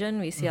the region.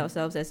 We see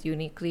ourselves as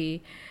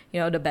uniquely,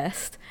 the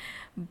best.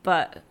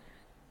 But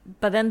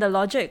then the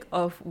logic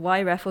of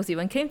why Raffles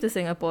even came to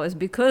Singapore is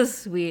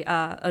because we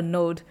are a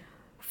node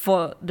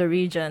for the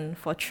region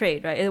for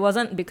trade, right? It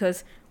wasn't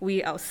because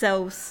we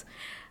ourselves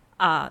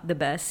are the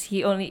best.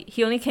 He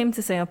only came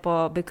to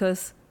Singapore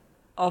because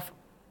of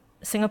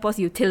Singapore's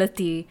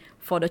utility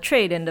for the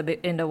trade in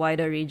the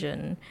wider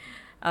region.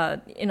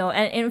 And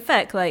in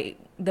fact, like,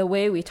 the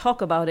way we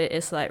talk about it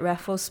is like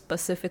Raffles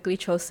specifically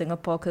chose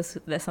Singapore because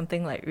there's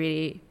something like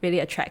really, really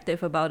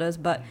attractive about us,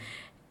 but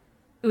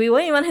we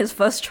weren't even his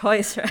first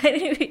choice,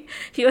 right?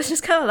 He was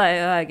just kind of like,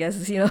 I guess,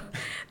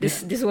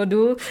 this will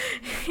do,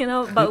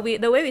 But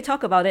the way we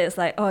talk about it is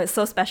like, oh, it's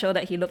so special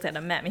that he looked at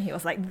the map and he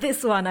was like,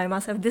 this one, I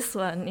must have this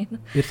one.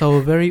 It's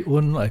our very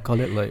own. I call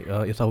it like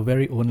it's our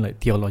very own like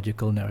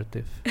theological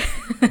narrative.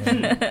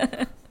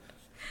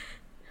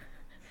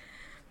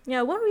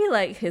 Yeah, weren't we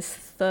like his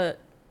third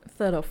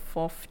or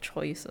fourth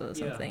choice or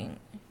something?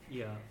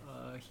 Yeah.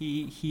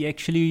 He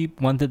actually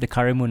wanted the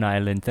Karimun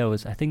Island.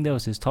 I think that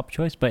was his top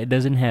choice, but it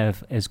doesn't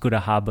have as good a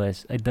harbour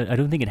as I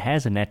don't think it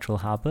has a natural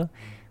harbour,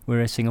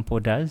 whereas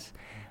Singapore does.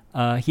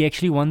 He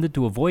actually wanted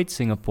to avoid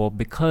Singapore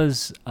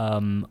because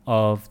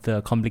of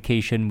the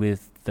complication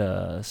with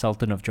the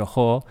Sultan of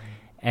Johor,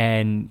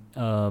 and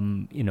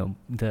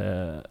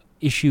the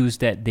issues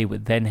that they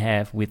would then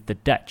have with the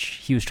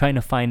Dutch. He was trying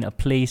to find a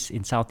place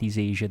in Southeast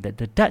Asia that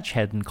the Dutch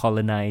hadn't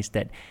colonized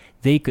that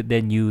they could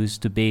then use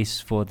to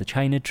base for the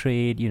China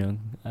trade,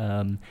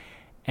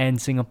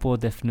 and Singapore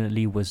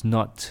definitely was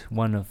not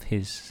one of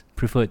his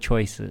preferred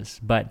choices.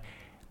 But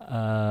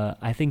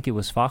I think it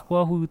was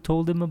Farquhar who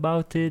told him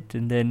about it,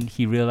 and then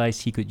he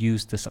realized he could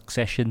use the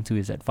succession to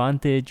his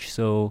advantage,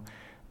 so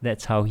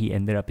that's how he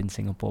ended up in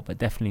Singapore, but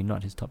definitely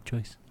not his top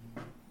choice.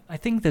 I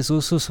think there's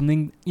also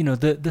something,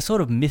 the sort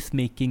of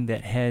myth-making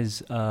that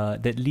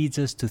that leads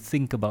us to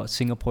think about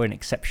Singaporean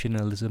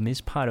exceptionalism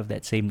is part of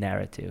that same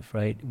narrative,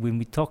 right? When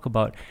we talk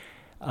about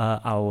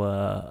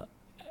our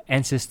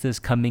ancestors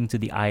coming to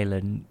the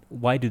island,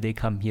 why do they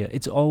come here?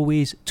 It's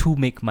always to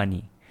make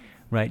money,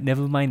 right?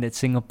 Never mind that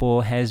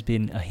Singapore has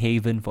been a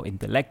haven for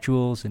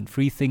intellectuals and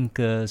free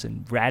thinkers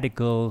and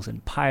radicals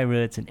and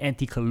pirates and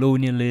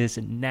anti-colonialists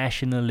and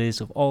nationalists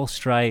of all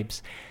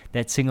stripes,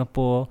 that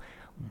Singapore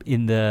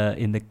in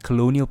the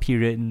colonial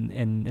period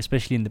and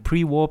especially in the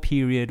pre-war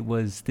period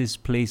was this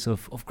place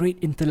of great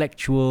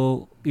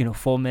intellectual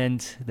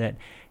foment, that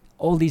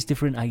all these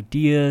different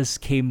ideas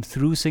came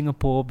through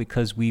Singapore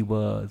because we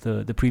were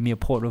the premier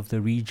port of the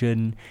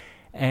region,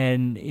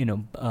 and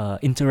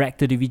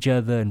interacted with each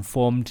other and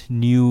formed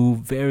new,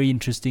 very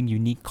interesting,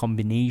 unique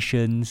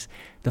combinations.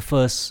 The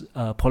first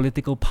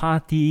political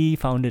party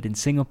founded in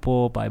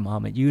Singapore by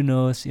Muhammad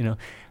Yunus,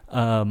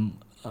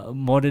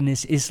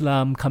 modernist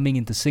Islam coming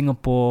into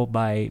Singapore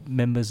by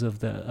members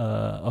of the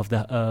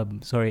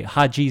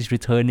Hajis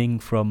returning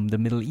from the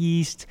Middle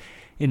East,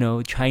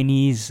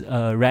 Chinese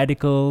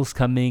radicals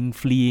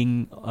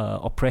fleeing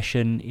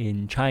oppression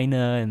in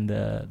China and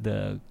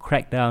the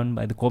crackdown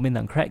by the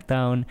Kuomintang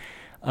crackdown,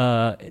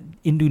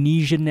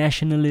 Indonesian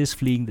nationalists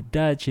fleeing the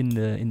Dutch in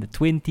the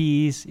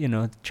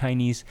 20s,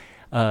 Chinese.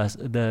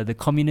 The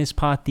Communist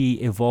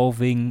Party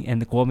evolving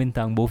and the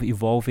Kuomintang both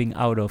evolving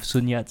out of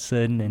Sun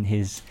Yat-sen and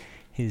his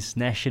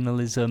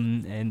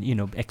nationalism and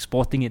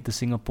exporting it to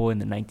Singapore in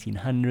the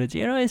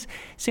 1900s.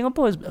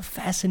 Singapore is a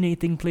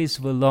fascinating place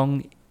with a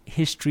long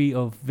history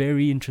of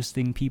very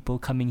interesting people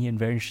coming here and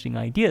very interesting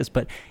ideas.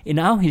 But in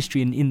our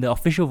history, in the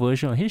official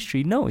version of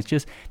history, no, it's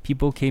just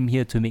people came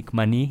here to make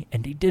money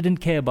and they didn't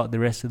care about the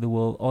rest of the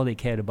world. All they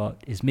cared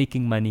about is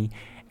making money,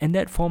 and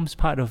that forms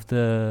part of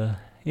a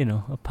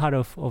part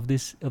of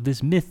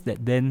this myth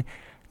that then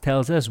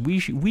tells us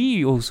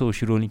we also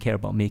should only care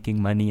about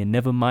making money and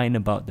never mind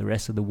about the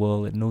rest of the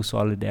world, and no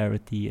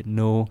solidarity and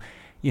no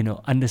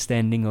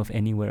understanding of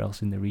anywhere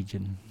else in the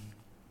region.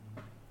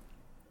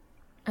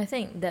 I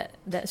think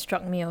that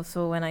struck me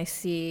also when I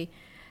see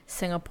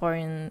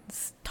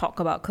Singaporeans talk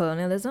about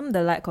colonialism,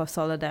 the lack of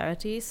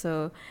solidarity.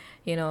 So,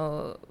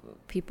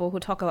 people who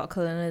talk about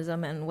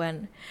colonialism and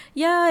when,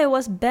 it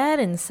was bad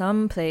in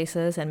some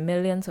places and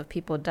millions of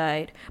people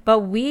died, but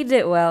we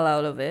did well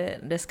out of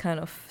it. This kind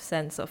of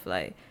sense of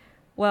like,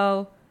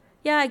 well,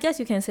 I guess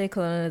you can say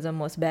colonialism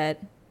was bad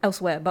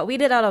elsewhere, but we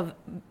did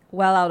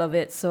well out of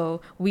it,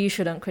 so we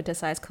shouldn't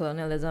criticize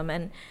colonialism.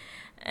 And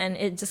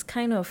it just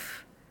kind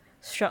of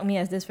struck me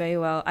as this very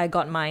well, I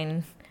got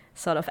mine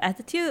sort of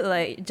attitude.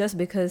 Like, just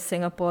because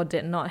Singapore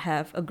did not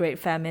have a great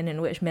famine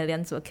in which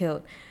millions were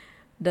killed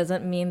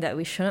doesn't mean that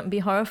we shouldn't be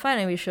horrified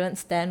and we shouldn't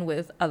stand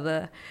with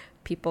other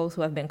peoples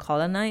who have been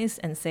colonized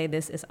and say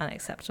this is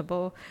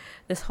unacceptable.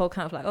 This whole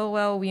kind of like, oh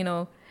well,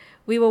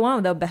 we were one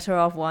of the better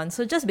off ones,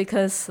 so just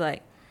because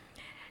like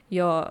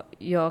your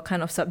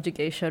kind of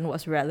subjugation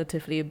was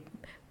relatively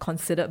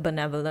considered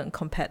benevolent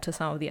compared to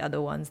some of the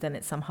other ones, then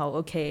it's somehow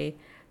okay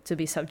to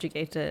be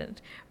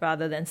subjugated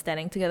rather than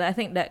standing together. I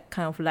think that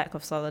kind of lack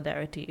of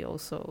solidarity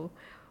also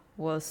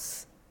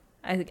was,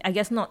 I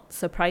guess, not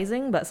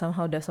surprising, but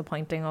somehow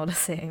disappointing all the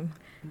same.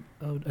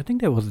 I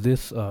think there was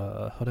this,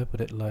 how do I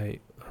put it,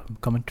 like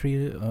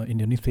commentary in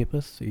the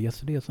newspapers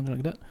yesterday or something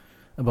like that,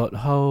 about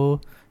how,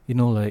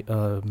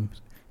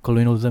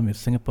 colonialism in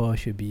Singapore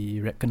should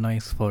be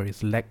recognized for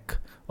its lack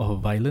of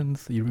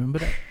violence. You remember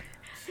that?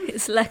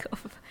 Its lack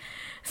of...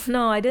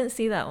 No, I didn't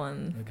see that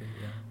one. Okay,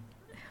 yeah.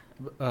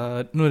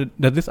 No,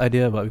 there's this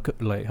idea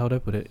about like, how do I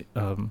put it?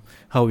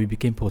 How we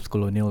became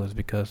post-colonial is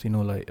because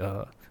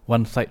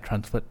one side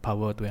transferred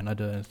power to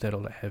another instead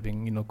of like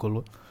having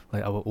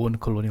like our own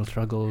colonial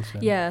struggles.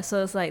 Yeah,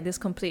 so it's like this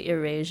complete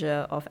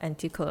erasure of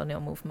anti-colonial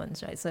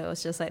movements, right? So it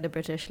was just like the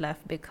British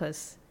left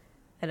because,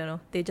 I don't know,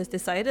 they just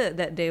decided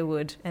that they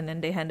would, and then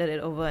they handed it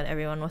over, and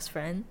everyone was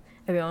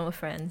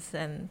friends,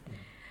 and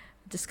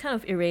just kind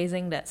of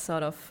erasing that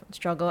sort of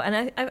struggle.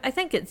 And I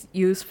think it's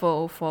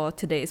useful for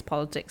today's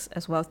politics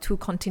as well to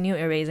continue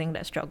erasing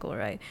that struggle,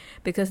 right?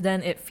 Because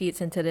then it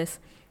feeds into this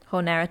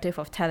whole narrative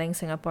of telling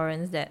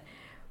Singaporeans that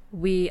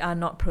we are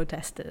not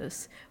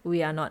protesters,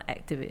 we are not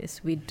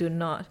activists, we do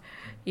not,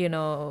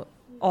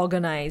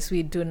 organize,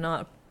 we do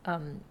not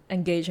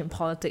engage in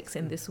politics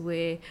in this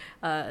way.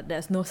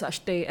 There's no such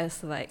thing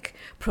as like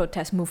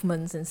protest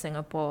movements in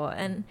Singapore,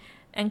 and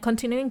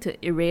continuing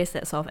to erase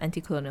that sort of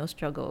anti-colonial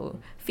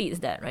struggle feeds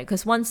that, right?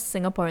 Because once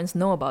Singaporeans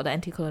know about the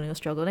anti-colonial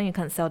struggle, then you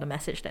can't sell the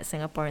message that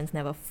Singaporeans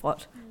never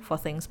fought for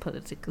things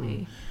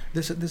politically.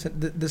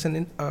 There's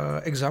an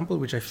example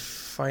which I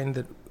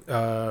find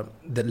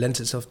that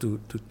lends itself to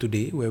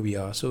today where we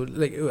are. So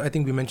like I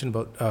think we mentioned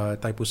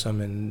about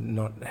Thaipusam and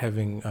not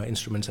having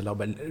instruments allowed,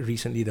 but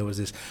recently there was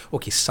this,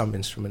 some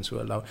instruments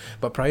were allowed,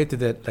 but prior to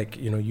that,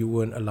 you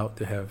weren't allowed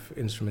to have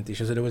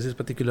instrumentation. So there was this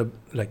particular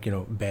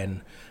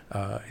ban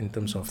in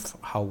terms of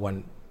how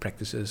one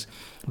practices.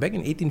 Back in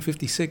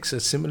 1856, a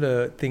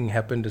similar thing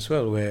happened as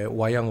well, where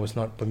wayang was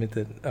not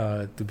permitted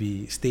to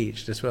be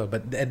staged as well.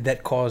 But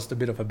that caused a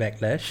bit of a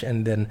backlash.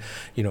 And then,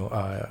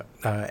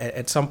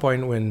 at some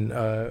point when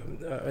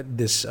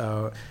this,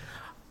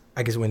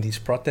 I guess when these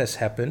protests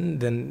happened,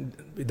 then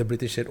the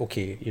British said,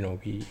 okay,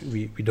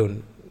 we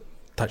don't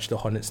touch the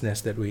hornet's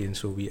nest that way, and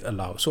so we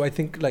allow. So I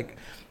think like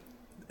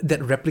that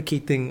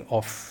replicating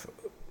of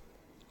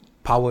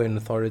power and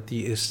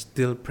authority is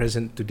still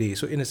present today.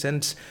 So in a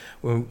sense,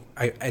 when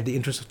at the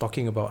interest of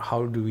talking about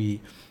how do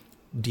we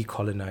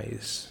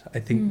decolonize, I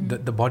think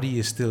that the body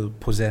is still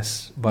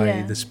possessed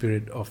by the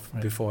spirit of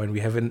before, and we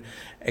haven't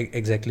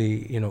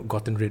exactly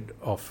gotten rid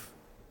of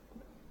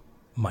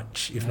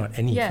much, if not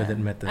any, for that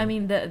matter. I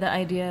mean, the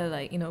idea,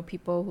 like,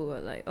 people who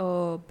were like,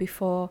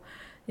 before,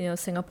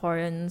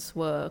 Singaporeans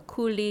were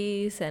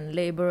coolies and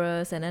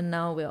laborers, and then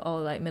now we're all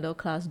like middle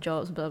class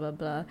jobs, blah blah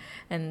blah,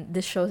 and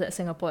this shows that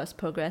Singapore has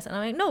progressed. And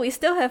I'm like, no, we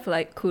still have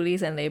like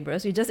coolies and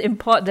laborers. We just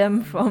import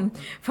them from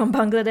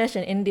Bangladesh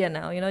and India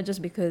now.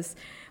 Just because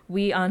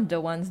we aren't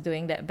the ones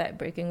doing that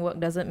backbreaking work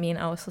doesn't mean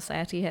our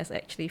society has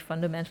actually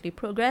fundamentally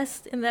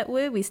progressed in that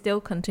way. We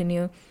still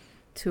continue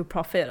to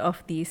profit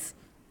off these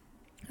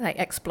like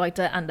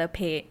exploited,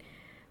 underpaid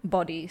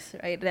bodies,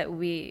 right? That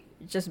we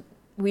just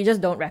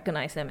don't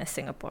recognize them as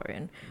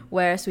Singaporean,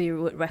 whereas we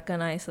would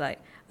recognize like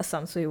a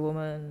Samsui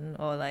woman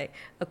or like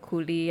a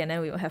coolie, and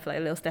then we will have like a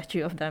little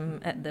statue of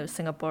them at the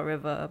Singapore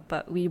River,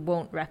 but we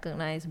won't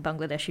recognize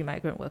Bangladeshi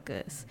migrant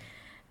workers,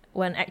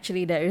 when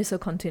actually there is a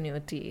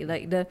continuity.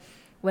 Like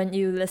when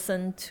you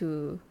listen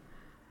to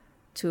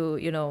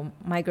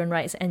migrant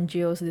rights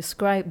NGOs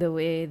describe the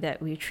way that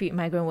we treat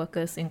migrant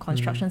workers in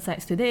construction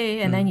sites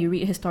today, and then you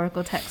read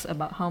historical texts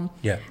about how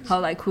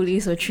like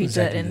coolies were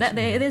treated in that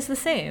day, it is the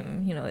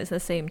same, it's the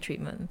same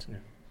treatment.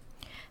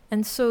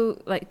 And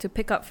so like to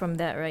pick up from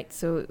that, right,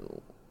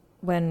 so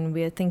when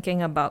we're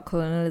thinking about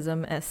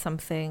colonialism as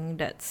something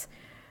that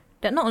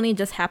not only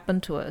just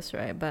happened to us,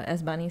 right, but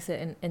as Bani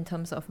said, in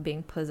terms of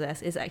being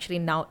possessed, is actually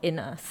now in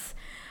us,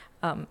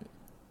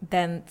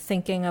 then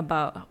thinking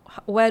about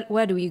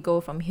where do we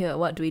go from here?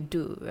 What do we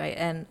do, right?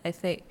 And I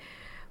think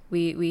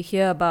we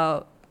hear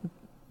about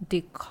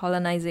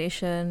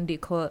decolonization,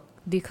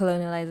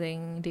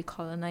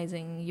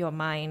 decolonizing your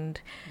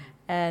mind,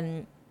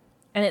 and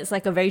it's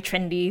like a very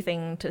trendy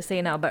thing to say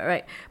now.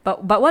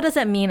 But what does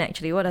that mean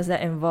actually? What does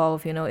that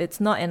involve? It's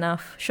not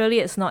enough. Surely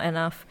it's not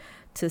enough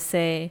to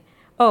say,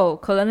 oh,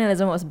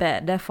 colonialism was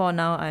bad, therefore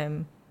now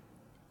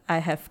I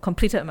have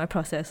completed my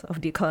process of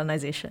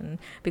decolonization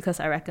because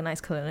I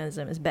recognize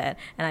colonialism is bad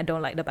and I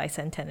don't like the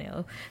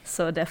bicentennial.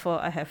 So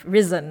therefore I have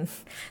risen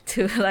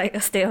to like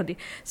a state of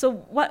So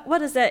what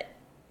does that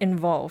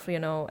involve?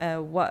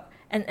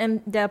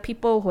 And there are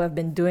people who have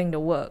been doing the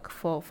work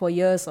for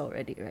years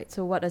already, right?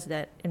 So what does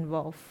that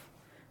involve?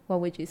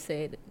 What would you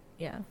say?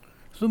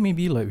 So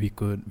maybe like we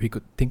could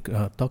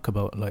talk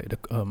about like the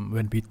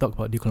when we talk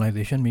about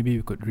decolonization, maybe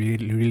we could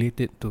relate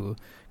it to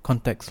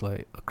contexts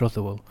like across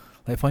the world.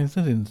 Like for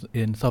instance,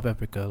 in South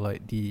Africa,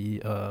 like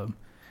the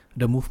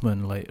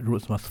movement like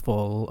Rhodes Must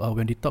Fall.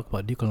 When they talk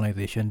about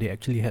decolonization, they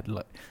actually have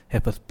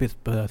a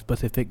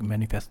specific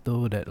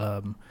manifesto that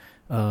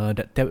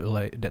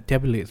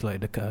tabulates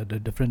like the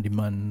different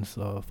demands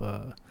of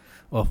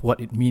what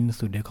it means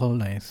to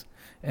decolonize.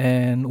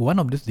 And one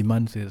of these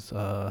demands is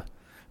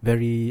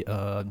very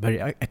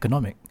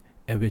economic,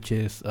 which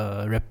is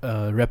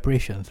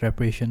reparations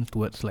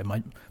towards like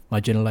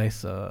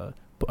marginalized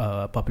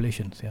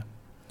populations.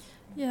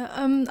 Yeah,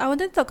 I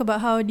wanted to talk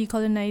about how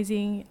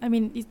decolonizing, I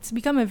mean, it's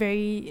become a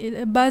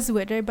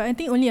buzzword, right? But I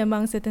think only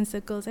among certain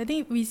circles. I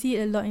think we see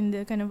it a lot in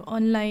the kind of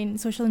online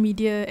social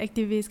media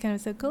activist kind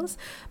of circles,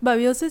 but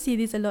we also see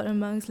this a lot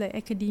amongst like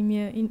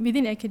academia,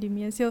 within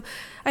academia. So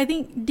I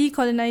think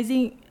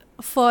decolonizing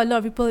for a lot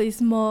of people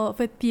is more of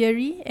a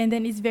theory, and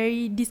then it's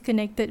very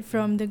disconnected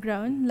from the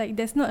ground. Like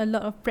there's not a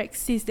lot of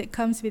praxis that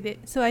comes with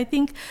it. So I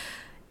think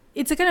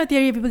it's a kind of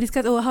theory people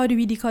discuss, how do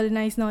we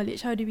decolonize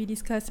knowledge? How do we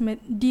discuss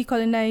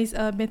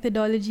decolonize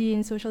methodology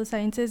in social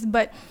sciences?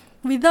 But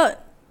without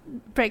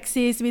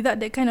praxis,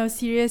 without that kind of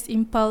serious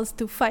impulse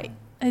to fight.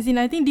 As in,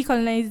 I think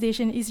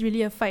decolonization is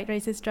really a fight, right?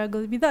 It's a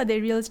struggle. Without the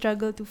real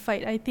struggle to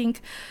fight, I think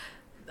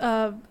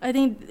that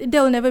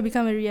will never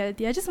become a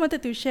reality. I just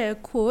wanted to share a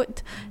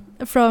quote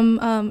from,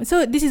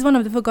 so this is one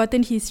of the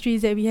forgotten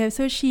histories that we have.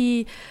 So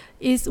she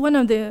is one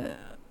of the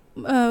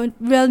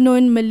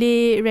well-known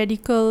Malay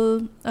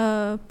radical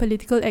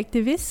political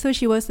activists. So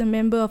she was a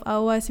member of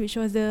AWAS, which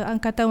was the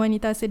Angkatan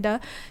Wanita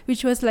Sedar,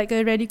 which was like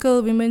a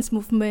radical women's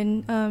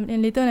movement.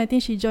 And later on, I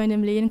think she joined the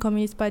Malayan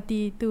Communist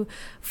Party to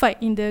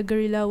fight in the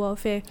guerrilla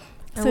warfare.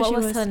 And what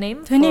was her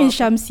name? Her name is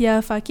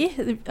Shamsia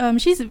Fakih.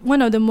 She's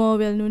one of the more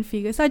well-known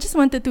figures. So I just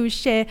wanted to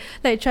share,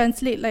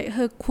 translate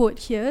her quote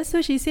here.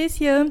 So she says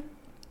here,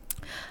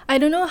 I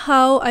don't know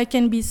how I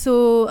can be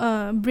so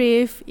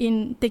brave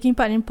in taking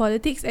part in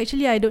politics.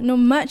 Actually, I don't know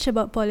much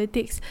about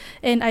politics,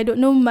 and I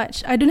don't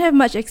have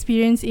much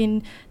experience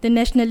in the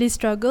nationalist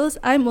struggles.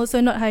 I'm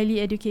also not highly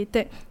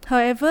educated.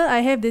 However, I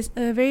have this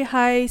very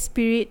high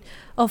spirit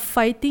of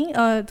fighting,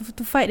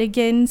 to fight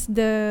against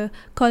the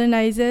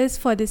colonizers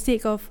for the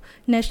sake of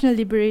national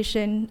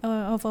liberation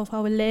of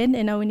our land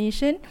and our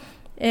nation.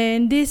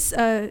 And this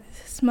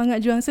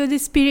semangat juang, so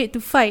this spirit to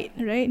fight,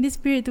 right? This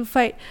spirit to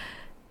fight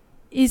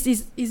is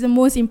the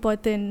most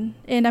important,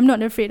 and I'm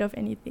not afraid of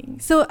anything.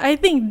 So I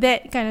think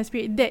that kind of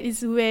spirit, that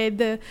is where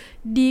the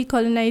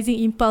decolonizing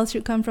impulse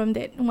should come from,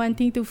 that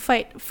wanting to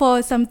fight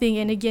for something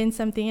and against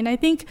something. And I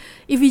think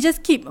if we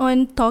just keep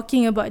on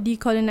talking about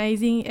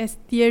decolonizing as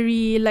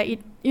theory,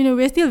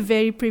 we're still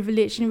very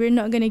privileged, and we're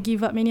not going to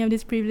give up many of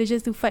these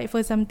privileges to fight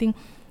for something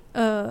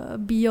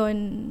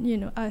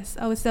beyond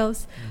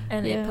ourselves.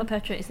 And it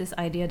perpetuates this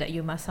idea that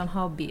you must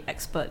somehow be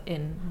expert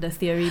in the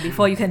theory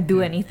before you can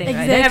do anything.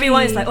 Exactly. Right? Then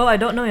everyone is like, I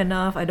don't know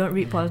enough, I don't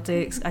read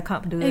politics, I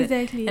can't do it.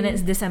 Exactly. And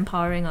it's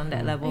disempowering on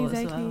that level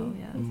Exactly. as well.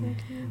 Yeah.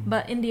 Exactly.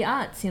 But in the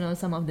arts,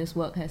 some of this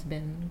work has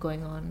been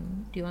going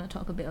on. Do you want to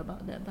talk a bit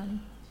about that,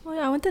 Ban? Well,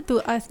 I wanted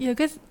to ask you,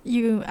 because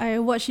I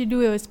watched you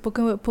do a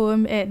spoken word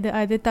poem at the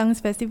Other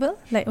Tongues Festival,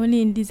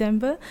 only in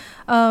December.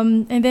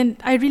 And then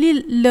I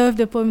really loved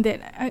the poem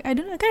that, I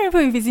can't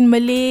remember if it's in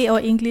Malay or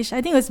English. I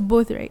think it was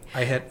both, right?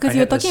 Because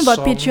you were talking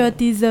about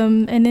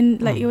patriotism, and then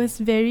I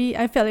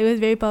felt it was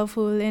very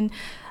powerful.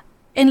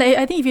 And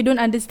I think if you don't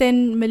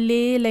understand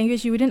Malay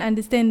language, you wouldn't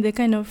understand the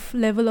kind of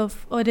level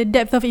of, or the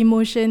depth of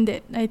emotion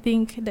that I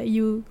think that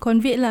you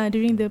conveyed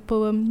during the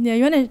poem. Yeah,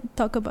 you want to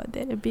talk about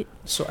that a bit?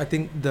 So I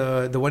think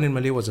the one in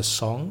Malay was a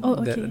song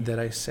that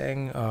I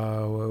sang,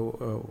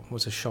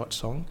 was a short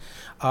song.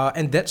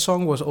 And that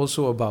song was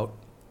also about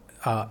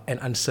an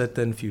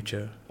uncertain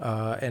future.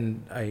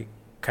 And I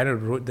kind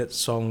of wrote that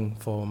song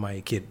for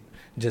my kid,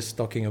 just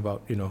talking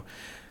about,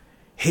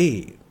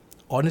 hey,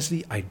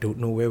 honestly, I don't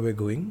know where we're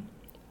going,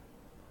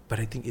 but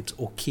I think it's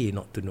okay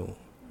not to know.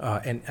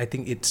 And I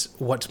think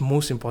what's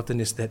most important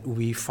is that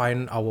we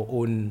find our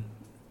own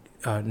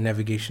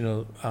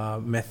navigational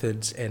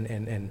methods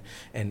and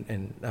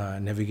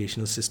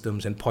navigational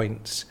systems and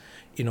points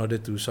in order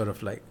to sort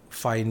of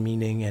find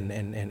meaning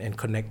and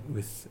connect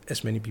with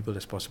as many people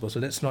as possible. So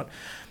let's not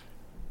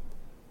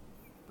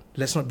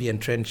be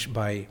entrenched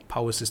by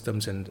power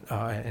systems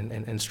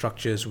and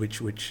structures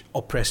which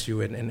oppress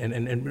you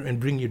and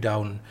bring you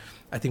down.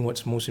 I think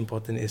what's most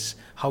important is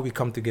how we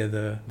come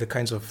together, the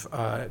kinds of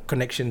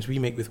connections we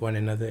make with one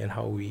another, and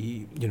how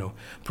we,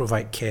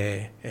 provide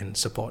care and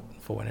support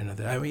for one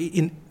another. I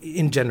mean,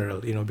 in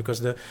general, because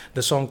the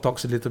song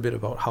talks a little bit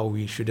about how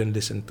we shouldn't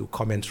listen to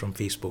comments from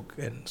Facebook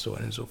and so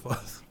on and so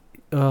forth.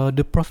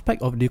 The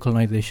prospect of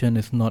decolonization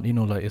is not,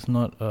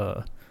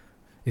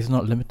 it's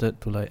not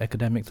limited to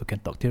academics who can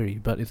talk theory,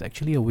 but it's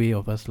actually a way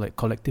of us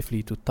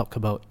collectively to talk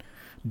about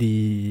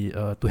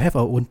to have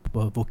our own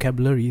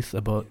vocabularies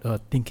about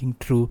thinking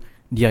through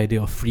the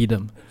idea of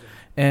freedom.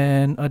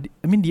 And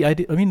in the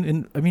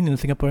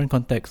Singaporean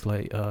context,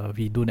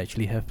 we don't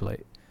actually have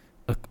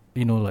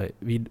we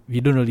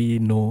don't really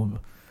know,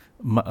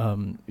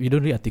 we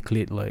don't really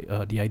articulate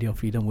the idea of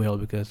freedom well,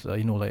 because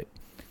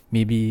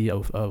maybe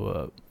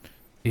our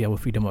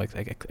freedom of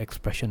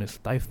expression is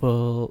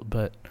stifled.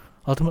 But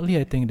ultimately,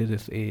 I think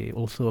this is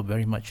also a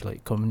very much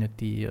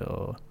community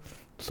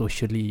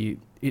socially.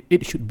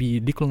 It should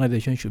be,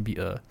 decolonization should be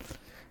a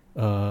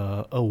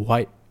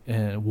wide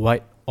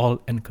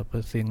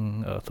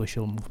all-encompassing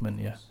social movement.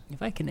 Yeah.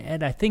 If I can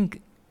add, I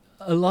think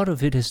a lot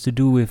of it has to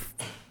do with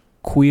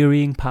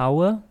querying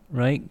power,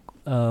 right?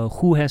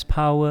 Who has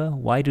power?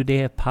 Why do they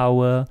have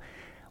power?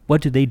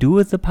 What do they do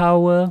with the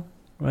power,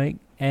 right?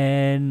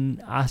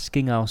 and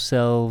asking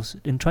ourselves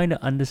and trying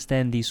to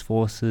understand these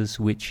forces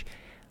which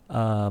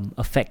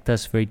affect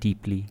us very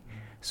deeply.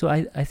 So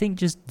I think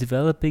just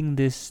developing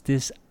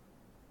this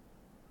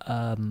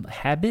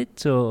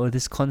habit or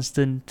this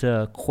constant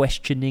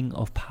questioning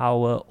of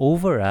power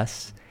over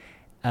us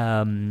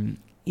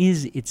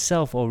is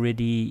itself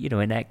already,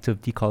 an act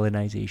of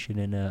decolonization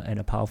and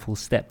a powerful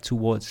step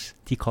towards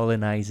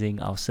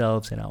decolonizing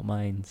ourselves and our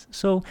minds.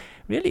 So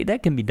really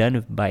that can be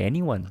done by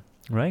anyone,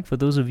 right? For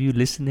those of you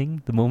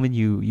listening, the moment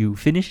you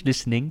finish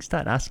listening,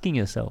 start asking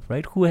yourself,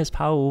 right? Who has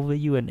power over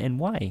you and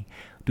why?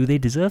 Do they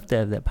deserve to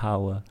have that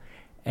power?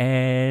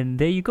 And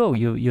there you go.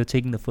 You're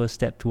taking the first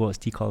step towards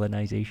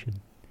decolonization.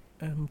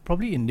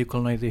 Probably in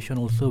decolonization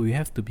also, we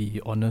have to be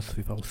honest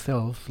with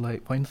ourselves.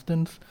 Like, for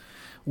instance,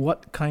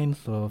 what kinds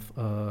of,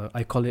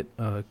 I call it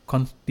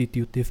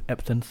constitutive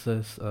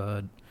absences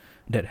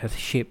that has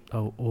shaped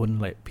our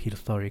own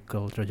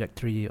historical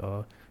trajectory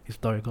or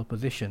historical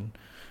position.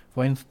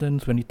 For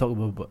instance, when you talk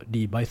about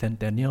the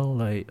bicentennial,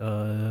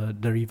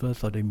 the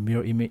reverse or the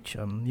mirror image,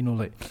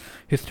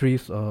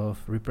 histories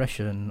of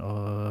repression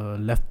or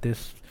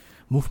leftist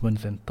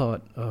movements and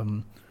thought,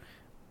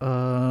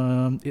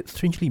 it's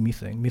strangely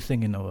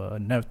missing in our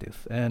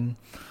narratives. And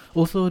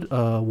also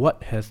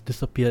what has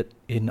disappeared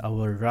in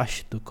our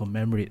rush to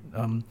commemorate.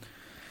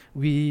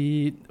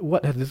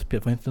 What has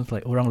disappeared, for instance,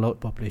 orang laut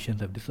populations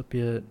have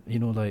disappeared,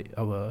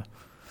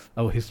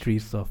 our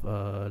histories of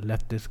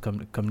leftist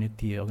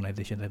community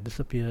organizations have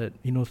disappeared,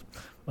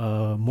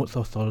 modes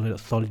of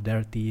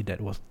solidarity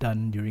that was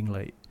done during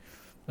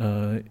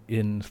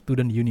in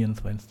student unions,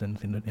 for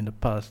instance, in the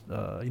past,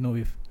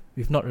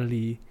 we've not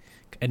really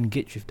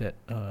engaged with that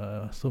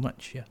so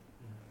much.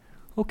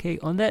 Okay,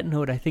 on that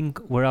note, I think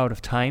we're out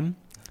of time.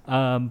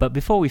 But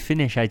before we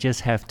finish, I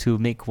just have to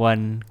make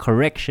one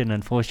correction.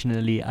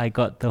 Unfortunately, I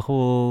got the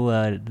whole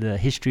the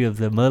history of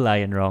the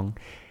merlion wrong.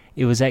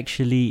 It was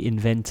actually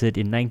invented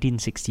in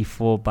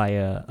 1964 by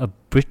a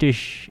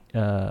British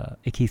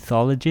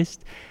ichthyologist,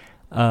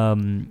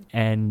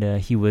 and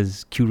he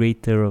was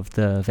curator of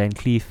the Van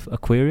Cleef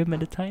Aquarium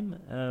at the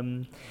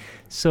time.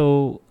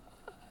 So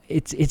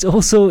it's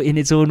also in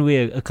its own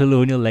way a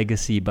colonial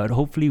legacy, but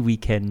hopefully we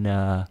can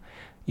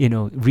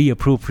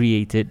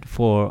reappropriate it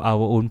for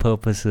our own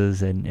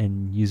purposes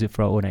and use it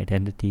for our own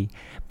identity.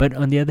 But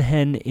on the other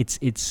hand,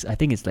 it's I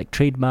think it's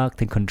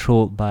trademarked and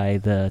controlled by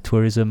the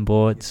tourism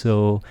board.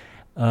 So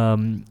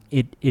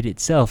it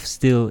itself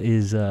still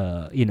is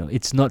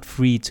it's not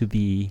free to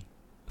be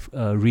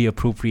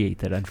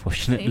reappropriated,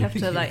 unfortunately. You have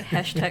to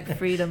hashtag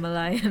Freedom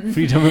Alliance.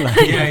 Freedom Alliance.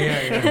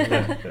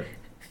 Yeah.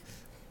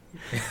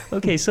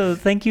 Okay, so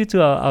thank you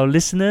to our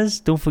listeners.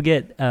 Don't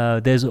forget,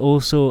 there's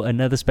also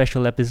another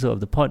special episode of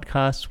the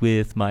podcast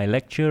with my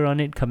lecture on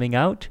it coming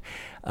out.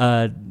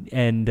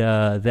 And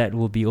that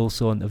will be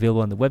also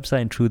available on the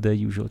website and through the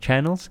usual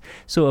channels.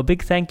 So a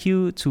big thank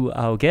you to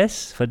our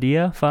guests,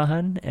 Fadia,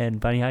 Farhan, and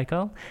Bani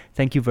Haikal.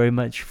 Thank you very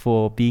much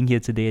for being here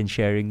today and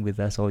sharing with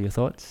us all your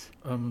thoughts.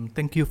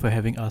 Thank you for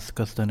having us,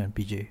 Kirsten and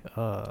PJ.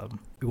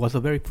 It was a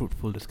very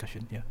fruitful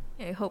discussion. Yeah.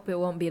 I hope it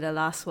won't be the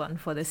last one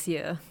for this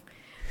year.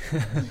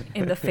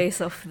 In the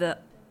face of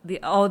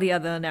all the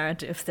other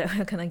narratives that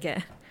we're gonna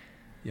get.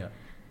 Yeah,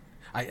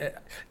 I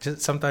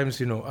just sometimes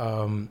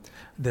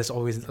there's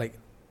always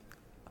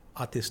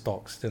artist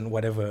talks and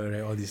whatever, right,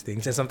 all these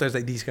things, and sometimes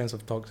these kinds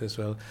of talks as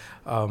well.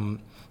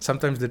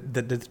 Sometimes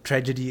the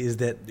tragedy is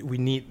that we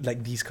need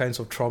these kinds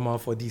of trauma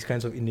for these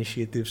kinds of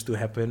initiatives to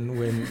happen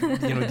when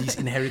these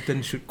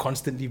inheritance should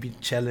constantly be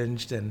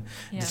challenged and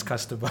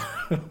discussed about.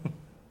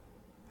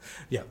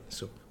 Yeah,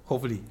 so.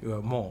 Hopefully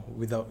more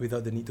without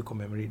the need to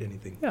commemorate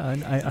anything. Yeah,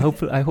 and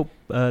I hope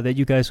that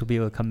you guys will be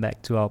able to come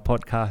back to our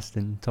podcast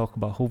and talk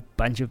about a whole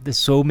bunch of. There's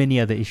so many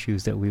other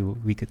issues that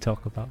we could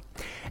talk about,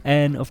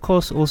 and of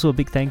course also a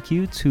big thank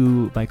you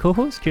to my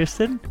co-host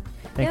Kirsten.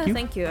 Thank you.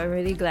 Thank you. I'm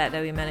really glad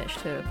that we managed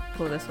to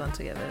pull this one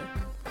together.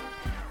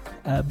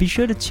 Be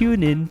sure to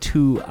tune in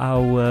to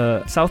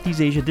our Southeast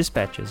Asia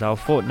Dispatches, our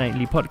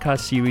fortnightly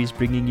podcast series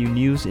bringing you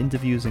news,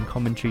 interviews and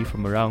commentary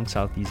from around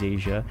Southeast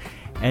Asia.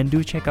 And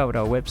do check out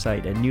our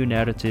website at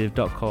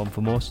newnarrative.com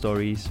for more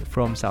stories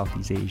from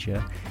Southeast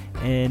Asia.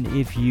 And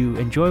if you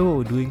enjoy what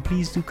we're doing,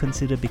 please do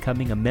consider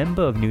becoming a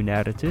member of New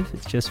Narrative.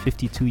 It's just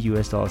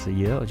 $52 a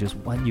year or just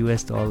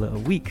 $1 a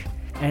week.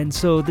 And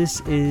so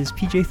this is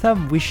PJ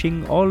Thumb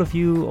wishing all of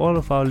you, all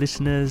of our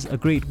listeners, a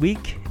great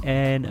week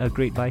and a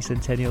great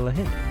bicentennial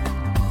ahead.